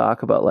long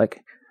talk about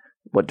like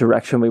what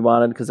direction we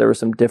wanted, because there were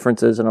some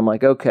differences, and I'm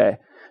like, okay.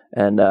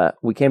 And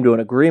we came to an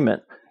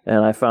agreement,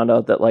 and I found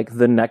out that like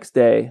the next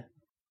day,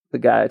 the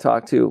guy I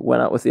talked to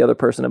went out with the other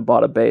person and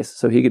bought a bass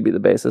so he could be the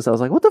bassist. I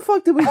was like, what the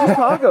fuck did we just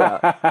talk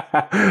about?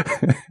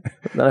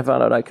 Then I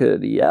found out I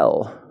could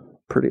yell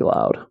pretty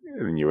loud.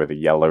 and you were the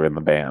yeller in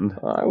the band.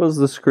 I was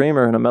the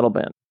screamer in a metal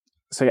band.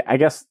 So yeah, I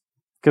guess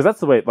because that's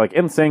the way, like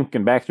NSYNC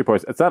and Backstreet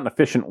Boys, it's not an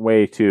efficient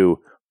way to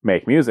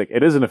make music.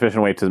 It is an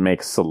efficient way to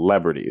make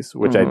celebrities,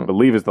 which I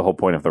believe is the whole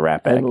point of the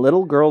Rat Bag. And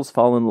little girls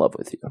fall in love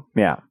with you.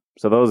 Yeah.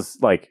 So those,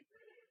 like,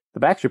 the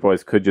Backstreet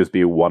Boys could just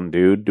be one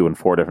dude doing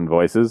 4 different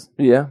voices.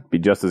 Yeah. Be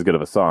just as good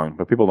of a song,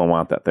 but people don't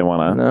want that. They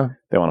want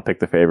to pick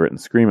their favorite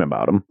and scream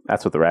about them.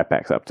 That's what the Rat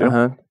Pack's up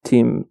to.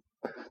 Team.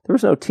 There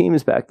was no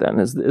teams back then.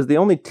 Is the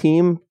only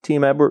team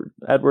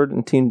Edward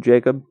and Team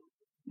Jacob?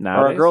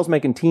 Nowadays? Or are girls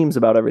making teams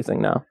about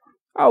everything now?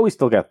 Oh, we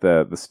still got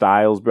the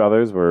Styles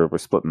brothers. We're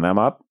splitting them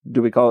up.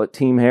 Do we call it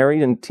Team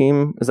Harry and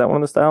Team? Is that one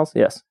of the styles?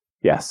 Yes.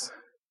 Yes.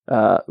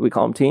 We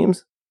call them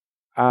teams?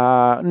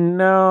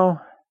 No.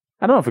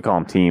 I don't know if we call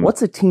them teams.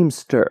 What's a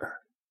teamster?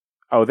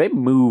 Oh, they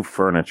move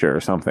furniture or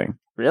something.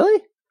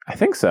 Really? I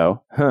think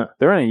so. Huh.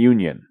 They're in a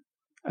union.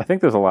 I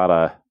think there's a lot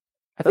of...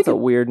 That's a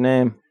weird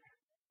name.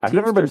 I've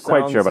never been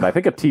quite sure, but I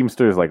think a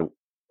teamster is like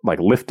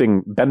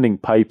bending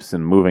pipes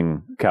and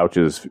moving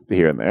couches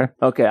here and there.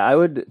 Okay, I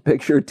would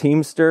picture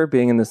teamster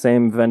being in the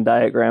same Venn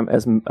diagram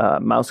as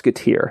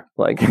Mouseketeer.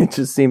 Like, it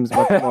just seems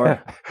much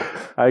more...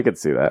 I could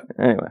see that.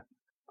 Anyway.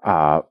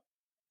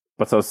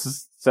 But so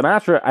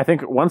Sinatra, I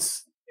think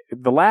once...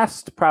 The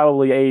last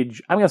probably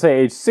age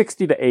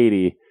 60 to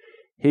 80,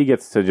 he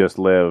gets to just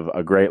live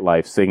a great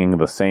life singing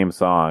the same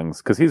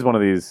songs because he's one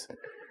of these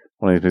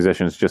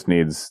musicians just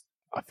needs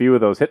a few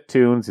of those hit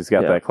tunes. He's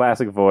got that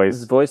classic voice.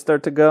 Does his voice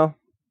start to go?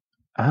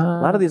 A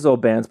lot of these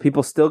old bands,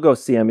 people still go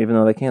see them even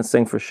though they can't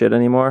sing for shit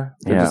anymore.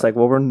 They're just like,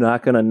 well, we're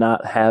not going to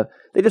not have...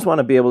 They just want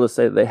to be able to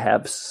say they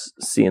have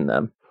seen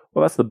them.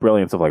 Well, that's the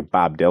brilliance of like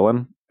Bob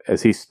Dylan.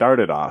 As he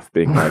started off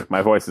being like,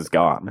 my voice is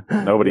gone.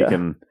 Nobody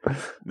can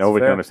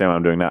understand what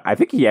I'm doing now. I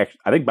think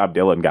Bob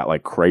Dylan got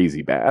like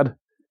crazy bad.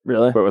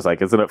 Really? Where it was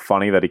like, isn't it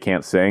funny that he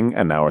can't sing?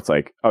 And now it's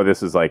like, oh,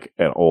 this is like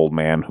an old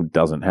man who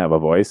doesn't have a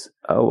voice.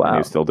 Oh, wow. And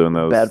he's still doing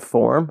those. Bad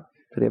form?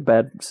 Did he have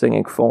bad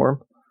singing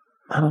form?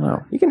 I don't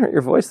know. You can hurt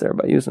your voice there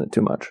by using it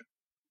too much.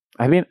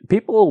 I mean,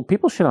 people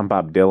shit on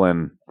Bob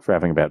Dylan for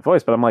having a bad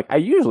voice, but I'm like, I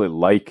usually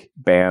like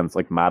bands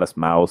like Modest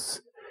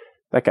Mouse.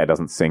 That guy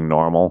doesn't sing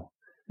normal.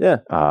 Yeah.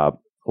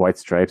 White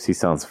Stripes, he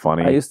sounds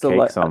funny.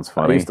 Sounds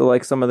funny. I used to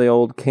like some of the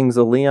old Kings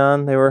of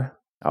Leon. They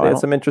had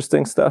some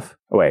interesting stuff.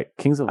 Oh, wait,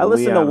 Kings of Leon. I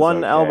listened to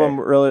one album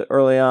really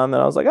early on that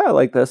I was like, I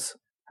like this.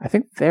 I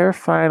think they're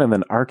fine, and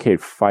then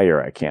Arcade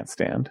Fire I can't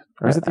stand.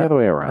 Or is it the other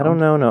way around? I don't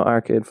know. No,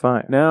 Arcade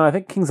Fire. No, I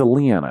think Kings of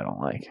Leon I don't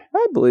like.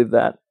 I believe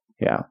that.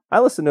 Yeah. I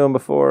listened to them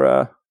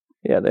before.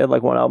 They had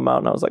like one album out,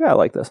 and I was like, I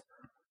like this.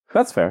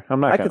 That's fair.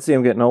 I could see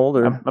him getting old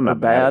or I'm not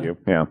bad. mad at you.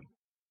 Yeah.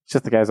 It's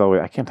just the guy's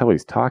always... I can't tell what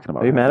he's talking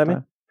about. Are you mad at me?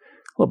 A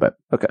little bit.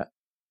 Okay.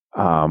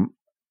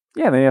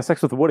 Yeah, and then he had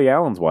sex with Woody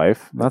Allen's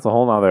wife. That's a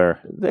whole nother...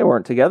 They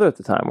weren't together at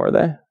the time, were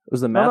they?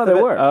 Was the math no, of they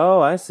it? were.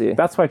 Oh, I see.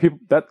 That's why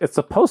it's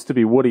supposed to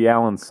be Woody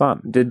Allen's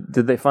son. Did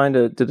they find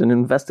did an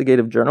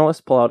investigative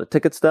journalist pull out a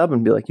ticket stub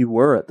and be like, you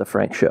were at the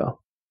Frank show?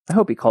 I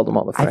hope he called them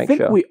all the Frank show. I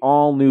think we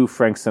all knew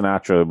Frank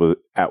Sinatra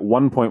at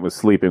one point was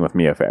sleeping with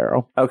Mia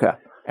Farrow. Okay.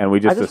 And we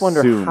just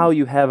wonder how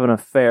you have an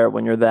affair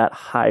when you're that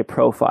high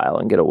profile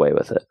and get away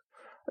with it.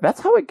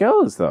 That's how it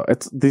goes, though.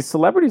 It's these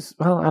celebrities,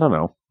 well, I don't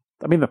know.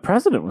 I mean, the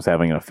president was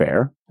having an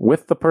affair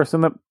with the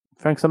person that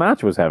Frank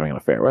Sinatra was having an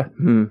affair with.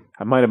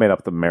 I might have made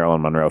up the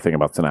Marilyn Monroe thing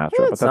about Sinatra.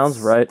 Yeah, but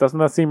sounds right. Doesn't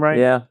that seem right?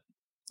 Yeah.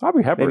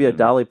 Aubrey Hepburn. Maybe a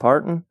Dolly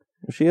Parton?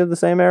 Was she of the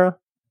same era?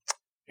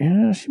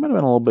 Yeah, she might have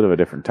been a little bit of a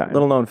different time.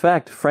 Little known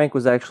fact, Frank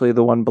was actually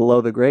the one below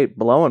the grate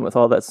blowing with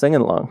all that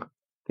singing lung.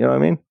 You know what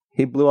I mean?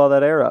 He blew all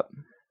that air up.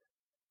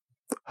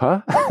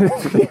 Huh?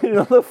 You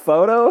know the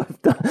photo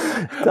of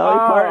Dolly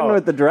Parton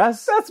with the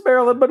dress? That's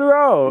Marilyn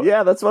Monroe.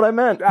 Yeah, that's what I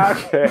meant.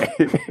 Okay.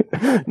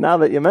 Now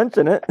that you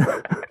mention it.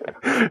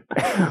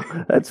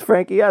 That's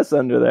Frankie S.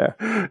 under there.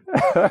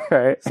 All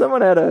right.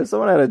 Someone had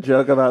a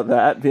joke about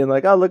that, being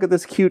like, oh, look at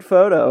this cute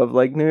photo of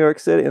like New York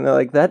City. And they're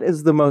like, that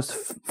is the most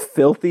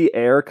filthy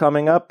air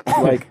coming up.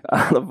 Like,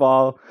 out of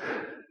all.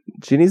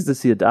 She needs to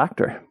see a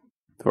doctor.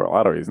 For a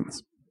lot of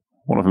reasons.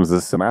 One of them is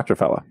this Sinatra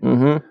fella.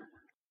 Mm-hmm.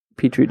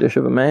 Petri dish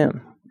of a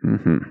man.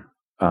 Mm-hmm.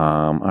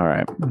 All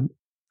right.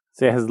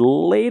 So his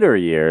later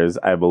years,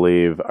 I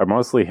believe, are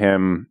mostly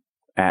him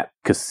at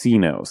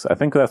casinos. I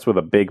think that's where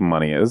the big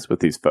money is with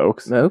these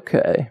folks.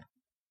 Okay.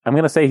 I'm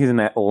going to say he's an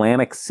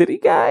Atlantic City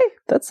guy.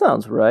 That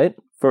sounds right.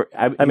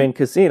 I mean,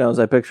 casinos,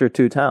 I picture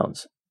 2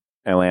 towns.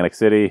 Atlantic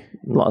City,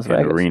 Las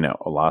Vegas.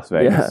 Reno, Las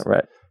Vegas. Yeah,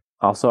 right.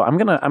 Also, I'm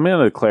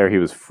gonna declare he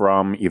was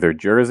from either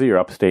Jersey or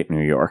upstate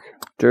New York.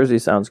 Jersey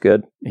sounds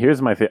good.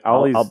 Here's my thing.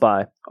 I'll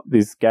buy.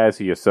 These guys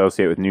who you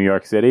associate with New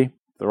York City,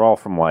 they're all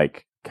from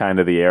like kind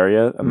of the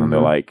area, and then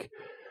they're like,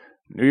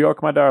 New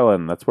York, my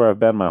darling, that's where I've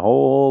been my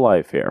whole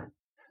life here.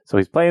 So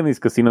he's playing these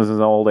casinos in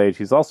his old age.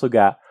 He's also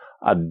got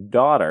a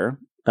daughter.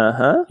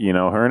 Uh-huh. You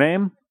know her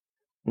name?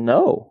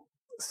 No.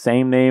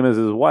 Same name as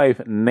his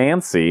wife,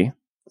 Nancy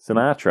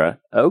Sinatra.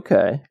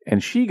 Okay.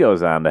 And she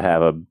goes on to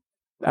have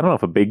I don't know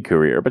if a big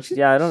career, but I've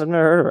never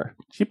heard of her.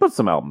 She put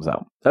some albums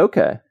out.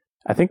 Okay.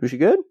 I think. Was she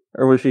good?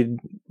 Or was she...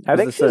 I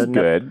think she's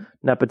good.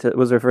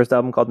 Was her first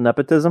album called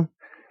Nepotism?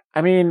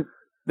 I mean,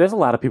 there's a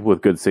lot of people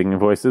with good singing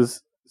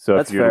voices. So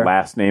That's if your fair.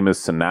 last name is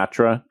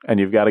Sinatra and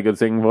you've got a good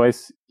singing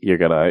voice, you're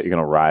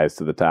gonna rise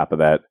to the top of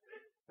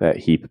that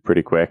heap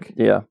pretty quick.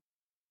 Yeah.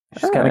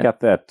 She's kind of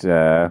got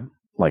that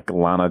like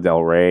Lana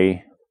Del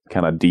Rey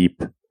kind of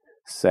deep,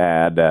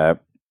 sad.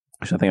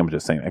 Actually, I think I'm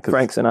just saying that because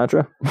Frank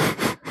Sinatra.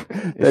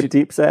 That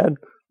deep sad.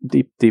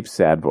 deep,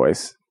 sad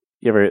voice.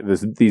 You ever?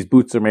 These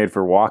boots are made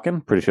for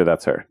walking. Pretty sure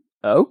that's her.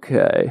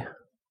 Okay.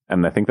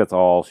 And I think that's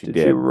all she Did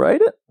did. she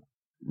write it?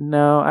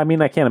 No, I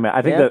mean I can't imagine.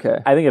 I think Yeah, that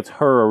okay. I think it's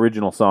her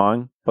original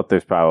song, but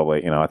there's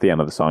probably at the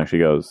end of the song she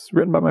goes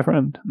written by my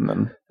friend, and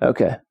then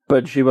Okay.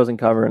 But she wasn't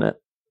covering it.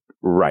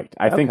 right.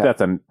 I think Okay.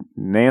 that's a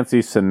Nancy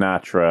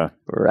Sinatra.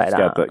 Right It's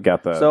on.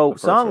 got the So the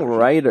first version.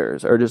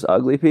 songwriters are just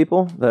ugly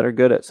people that are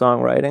good at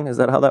songwriting. Is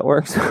that how that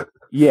works?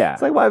 Yeah.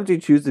 It's like, why would you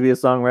choose to be a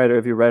songwriter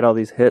if you write all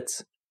these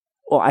hits?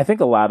 Well, I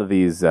think a lot of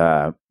these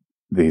Well,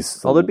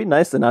 it'd be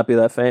nice to not be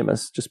that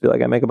famous. Just be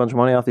like, I make a bunch of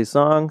money off these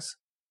songs.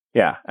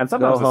 yeah, and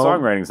sometimes Go the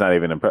home. songwriting's not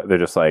even they're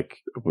just like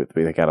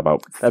they got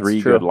about That's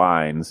 3 true. good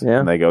lines, Yeah.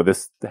 and they go,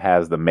 this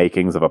has the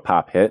makings of a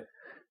pop hit,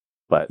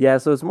 but Yeah,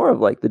 so it's more of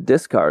like the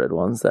discarded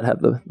ones that have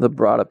the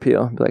broad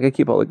appeal. Be like, I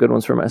keep all the good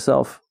ones for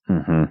myself.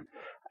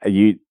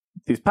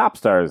 these pop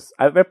stars,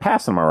 they're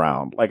passing them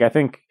around. Like I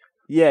think.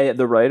 Yeah,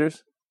 the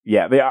writers.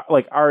 Yeah, they are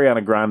like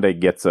Ariana Grande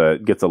gets a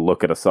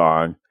look at a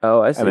song,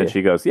 Oh, I see. and then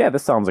she goes, "Yeah,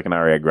 this sounds like an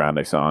Ariana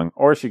Grande song,"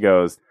 or she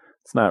goes,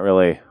 "It's not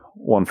really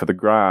one for the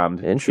grand."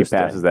 She Interesting.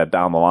 passes that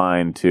down the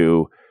line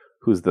to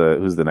who's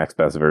the next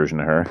best version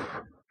of her.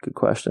 Good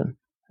question.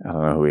 I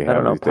don't know who we I have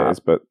don't know these days,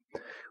 but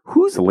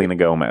Who's Selena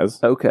Gomez.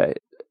 Okay.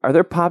 Are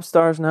there pop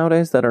stars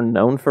nowadays that are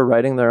known for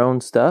writing their own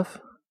stuff?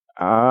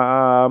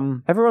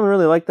 Everyone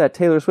really liked that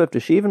Taylor Swift.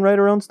 Does she even write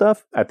her own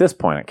stuff? At this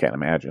point, I can't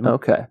imagine.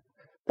 Okay.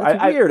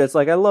 That's I- weird. It's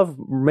like I love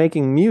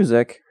making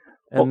music,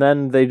 and Well-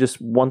 then they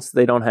just, once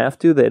they don't have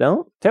to, they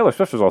don't. Taylor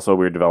Swift was also a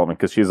weird development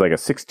because she's like a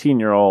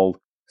 16-year-old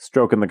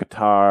stroking the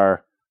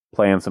guitar,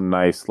 playing some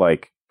nice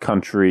like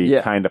country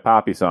Yeah. kind of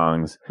poppy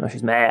songs. No,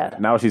 she's mad.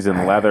 Now she's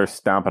in leather,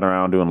 stomping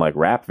around doing like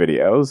rap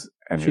videos.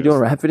 And Is she you're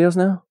doing just- rap videos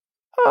now?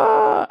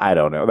 I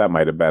don't know. That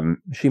might have been.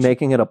 Is she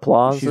making it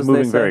applause? She's as they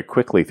moving say? very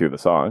quickly through the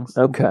songs.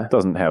 Okay.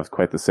 Doesn't have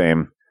quite the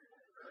same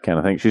kind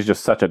of thing. She's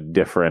just such a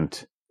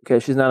different. Okay,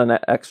 she's not an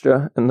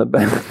extra in the,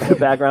 the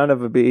background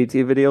of a BET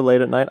video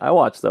late at night. I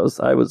watched those.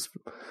 I was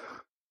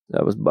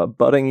a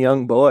budding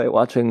young boy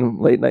watching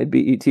late night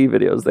BET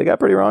videos. They got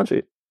pretty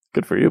raunchy.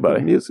 Good for you,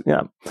 buddy. Music,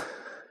 yeah. It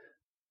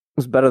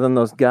was better than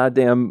those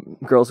goddamn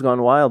Girls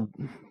Gone Wild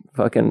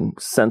fucking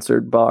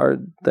censored bar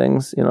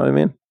things. You know what I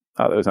mean?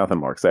 Oh, there's nothing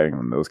more exciting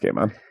than those came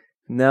on.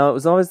 No, it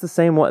was always the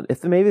same one.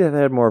 If maybe they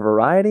had more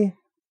variety,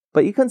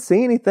 but you couldn't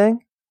see anything.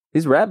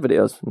 These rap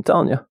videos, I'm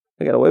telling you,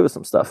 they got away with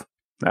some stuff.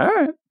 All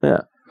right.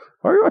 Yeah.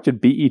 Why were you watching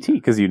BET?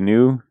 Because you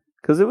knew.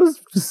 Because it was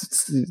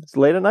just, it's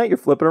late at night, you're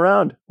flipping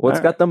around. What's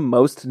All right. got the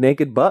most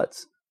naked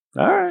butts?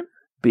 All right.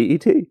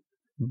 BET.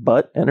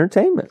 Butt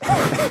entertainment.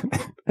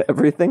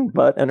 Everything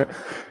but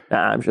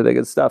I'm sure they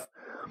get stuff.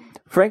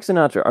 Frank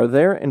Sinatra, are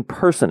there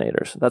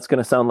impersonators? That's going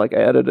to sound like I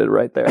edited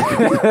right there.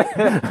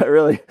 I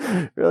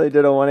really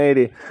did a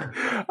 180.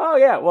 Oh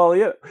yeah. Well,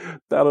 yeah.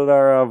 Down at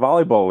our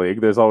volleyball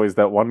league, there's always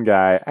that one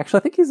guy. Actually,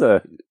 I think he's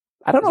a.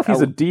 I don't know if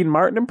he's a Dean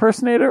Martin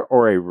impersonator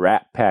or a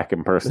Rat Pack Is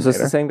impersonator.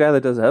 this the same guy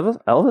that does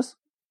Elvis?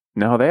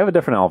 No, they have a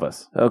different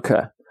Elvis.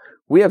 Okay.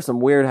 We have some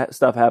weird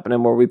stuff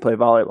happening where we play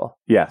volleyball.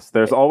 Yes,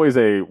 there's always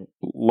a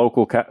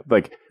local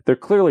like they're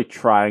clearly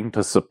trying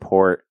to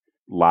support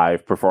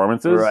live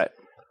performances,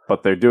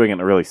 but they're doing it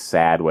in a really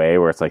sad way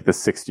where it's like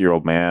this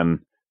 60-year-old man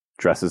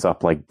dresses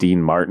up like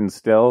Dean Martin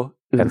still,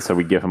 and so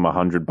we give him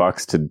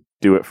 $100 to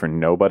do it for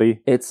nobody.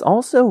 It's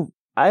also,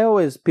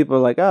 people are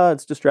like, oh,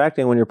 it's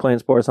distracting when you're playing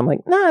sports. I'm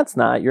like, nah, it's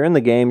not. You're in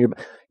the game.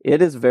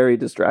 It is very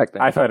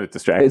distracting. I find it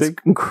distracting. It's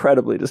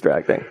incredibly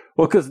distracting.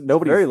 Well, because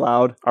nobody Very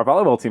loud. Our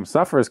volleyball team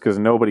suffers because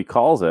nobody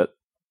calls it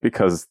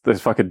because there's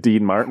fucking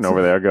Dean Martin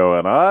over there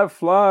going, "I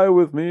fly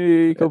with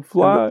me, come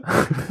fly."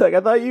 Like,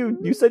 I thought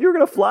you said you were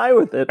going to fly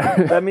with it.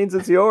 That means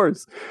it's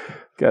yours.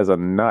 Guy's a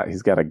nut.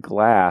 He's got a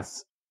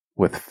glass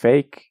with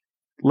fake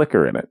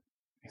liquor in it.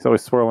 He's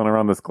always swirling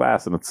around this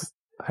glass, and it's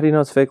How do you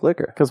know it's fake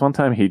liquor? because one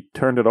time he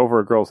turned it over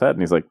a girl's head, and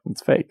he's like,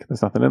 "It's fake.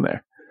 There's nothing in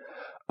there."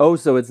 Oh,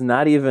 so it's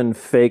not even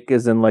fake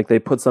as in like they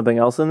put something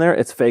else in there?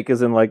 It's fake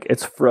as in like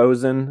it's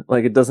frozen,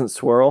 like it doesn't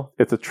swirl?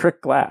 It's a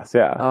trick glass.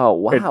 Yeah. Oh,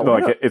 wow.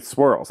 It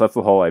swirls. That's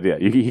the whole idea.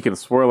 He can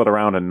swirl it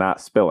around and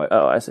not spill it.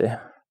 Oh, I see.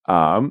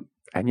 And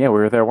yeah, we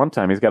were there one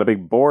time. He's got a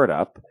big board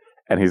up,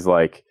 and he's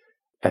like,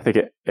 I think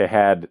it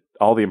had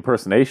all the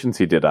impersonations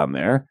he did on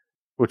there,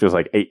 which was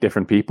like 8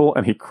 different people,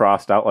 and he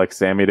crossed out like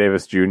Sammy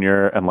Davis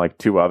Jr. and like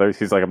 2 others.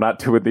 He's like, I'm not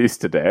doing these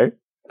today.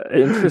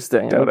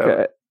 Interesting. Don't know.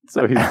 Okay.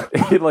 So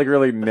he like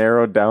really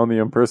narrowed down the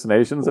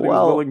impersonations that he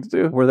was willing to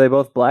do. Were they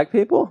both black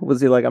people?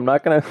 Was he like, I'm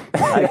not going to,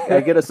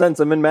 I get a sense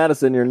I'm in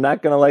Madison. You're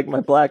not going to like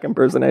my black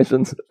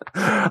impersonations.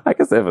 I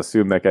guess they've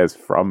assumed that guy's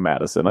from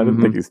Madison. I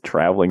didn't think he's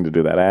traveling to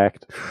do that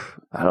act.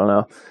 I don't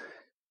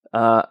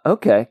know.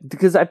 Okay.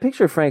 Because I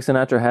picture Frank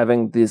Sinatra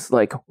having this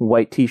like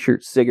white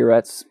t-shirt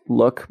cigarettes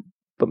look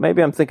but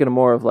maybe I'm thinking of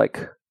more of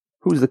like,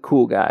 who's the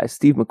cool guy?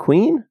 Steve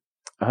McQueen?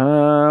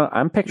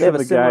 I'm picturing a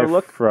the similar guy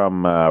look?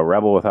 from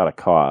Rebel Without a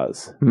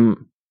Cause.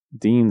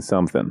 Dean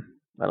something.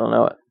 I don't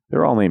know it.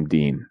 They're all named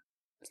Dean.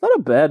 It's not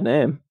a bad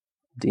name.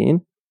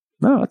 Dean?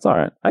 No, it's all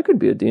right. I could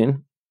be a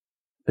dean.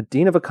 A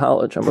dean of a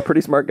college. I'm a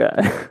pretty smart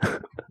guy.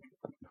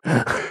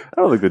 I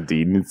don't think the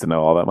dean needs to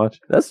know all that much.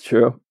 That's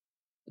true.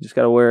 You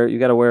gotta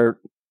wear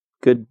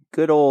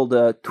good old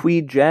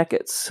tweed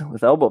jackets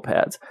with elbow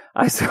pads.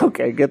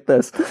 Okay, get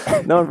this.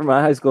 No one from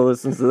my high school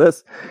listens to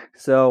this.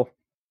 So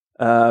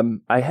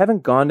I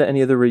haven't gone to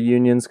any of the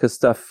reunions because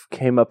stuff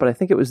came up, but I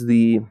think it was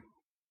the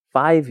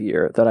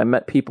 5-year that I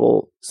met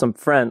people, some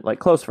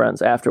close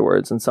friends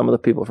afterwards, and some of the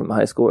people from the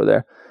high school were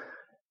there.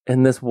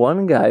 And this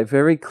one guy,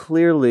 very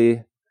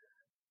clearly,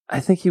 I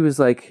think he was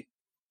like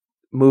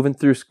moving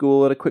through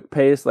school at a quick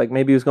pace, like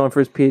maybe he was going for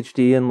his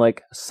PhD in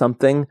like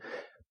something,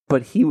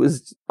 but he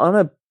was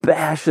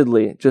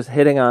unabashedly just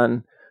hitting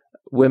on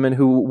women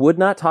who would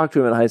not talk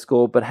to him in high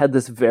school, but had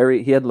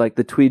he had like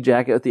the tweed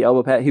jacket with the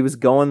elbow pad. He was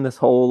going this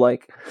whole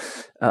like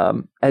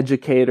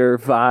educator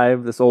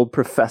vibe, this old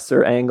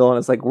professor angle, and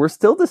it's like, we're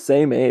still the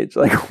same age.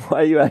 Like, why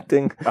are you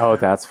acting? Oh,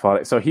 that's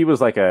funny. So he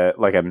was like a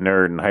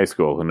nerd in high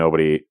school who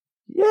nobody.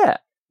 Yeah.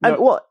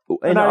 No,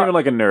 not even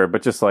like a nerd,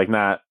 but just like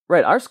not.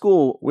 Right. Our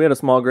school, we had a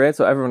small grade,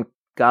 so everyone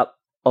got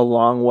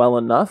along well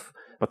enough.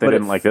 But they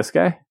didn't like this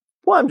guy?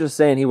 Well, I'm just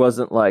saying he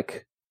wasn't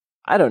like,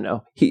 I don't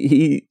know.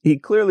 He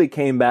clearly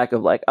came back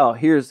of like, oh,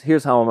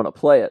 here's how I'm going to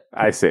play it.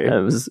 I see. And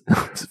it was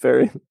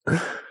very.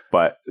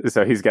 But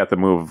so he's got the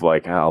move of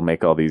like, I'll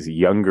make all these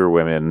younger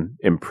women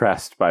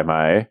impressed by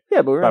my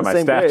but we're on the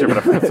same stature.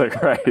 grade. But it's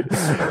like, right.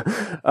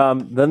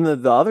 Then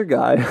the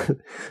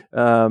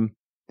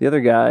other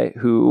guy,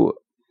 who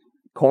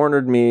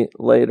cornered me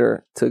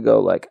later to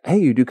go like, hey,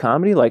 you do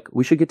comedy? Like,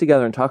 we should get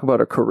together and talk about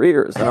our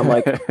careers. And I'm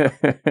like,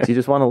 do you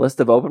just want a list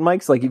of open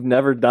mics? Like, you've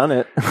never done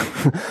it.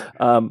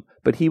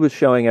 But he was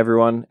showing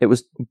everyone, it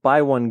was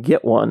buy one,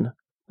 get one,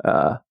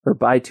 or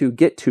buy two,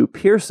 get two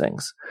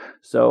piercings.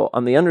 So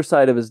on the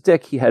underside of his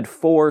dick, he had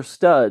 4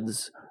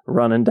 studs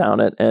running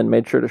down it and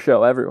made sure to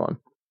show everyone.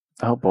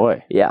 Oh,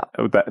 boy. Yeah.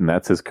 And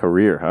that's his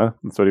career, huh?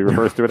 That's what he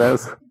refers to it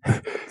as?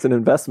 It's an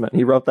investment.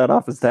 He wrote that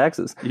off as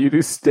taxes. You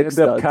do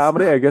stand-up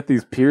comedy, I get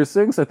these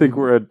piercings. I think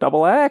we're a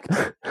double act.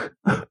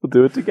 We'll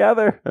do it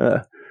together.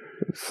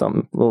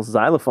 Some little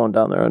xylophone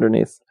down there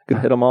underneath. I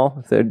could hit them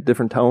all if they're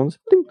different tones.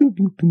 Ding, ding,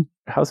 ding, ding.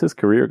 How's his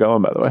career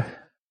going, by the way?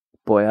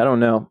 Boy, I don't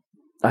know.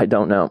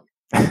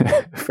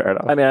 Fair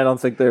enough. I mean, I don't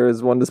think there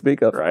is one to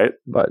speak of. Right.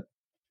 But,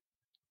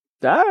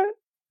 all right.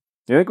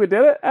 You think we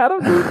did it,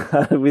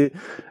 Adam?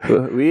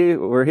 we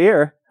were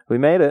here. We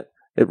made it.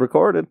 It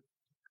recorded.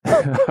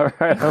 All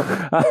right.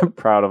 I'm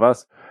proud of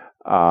us.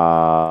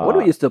 What do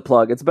we used to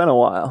plug? It's been a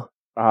while.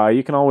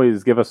 You can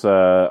always give us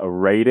a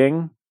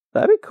rating.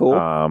 That'd be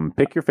cool.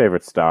 Pick your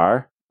favorite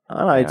star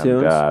on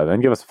iTunes. And,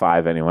 then give us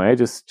 5 anyway.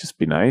 Just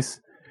be nice.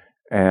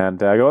 And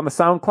go on the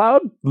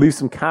SoundCloud. Leave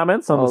some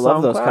comments on the SoundCloud.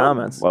 Love those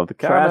comments. Love the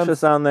comments. Trash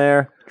us on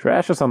there.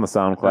 Trash us on the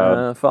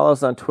SoundCloud. Follow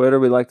us on Twitter.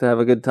 We like to have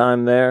a good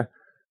time there.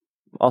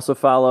 Also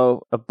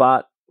follow a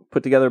bot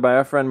put together by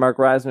our friend Mark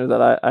Reisner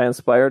that I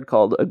inspired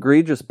called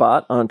Egregious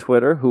Bot on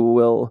Twitter, who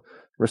will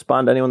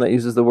respond to anyone that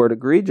uses the word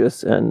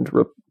egregious and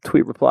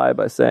tweet reply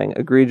by saying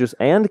egregious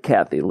and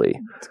Kathy Lee.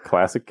 It's a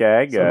classic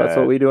gag. So that's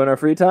what we do in our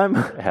free time.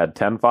 Had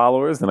 10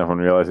 followers, and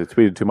everyone realized they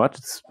tweeted too much.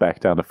 It's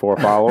back down to 4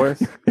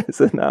 followers. Is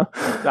it now?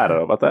 I don't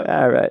know about that.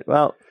 All right.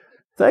 Well,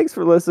 thanks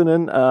for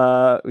listening.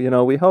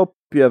 We hope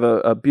you have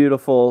a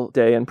beautiful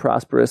day and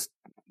prosperous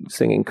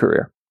singing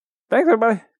career. Thanks, everybody.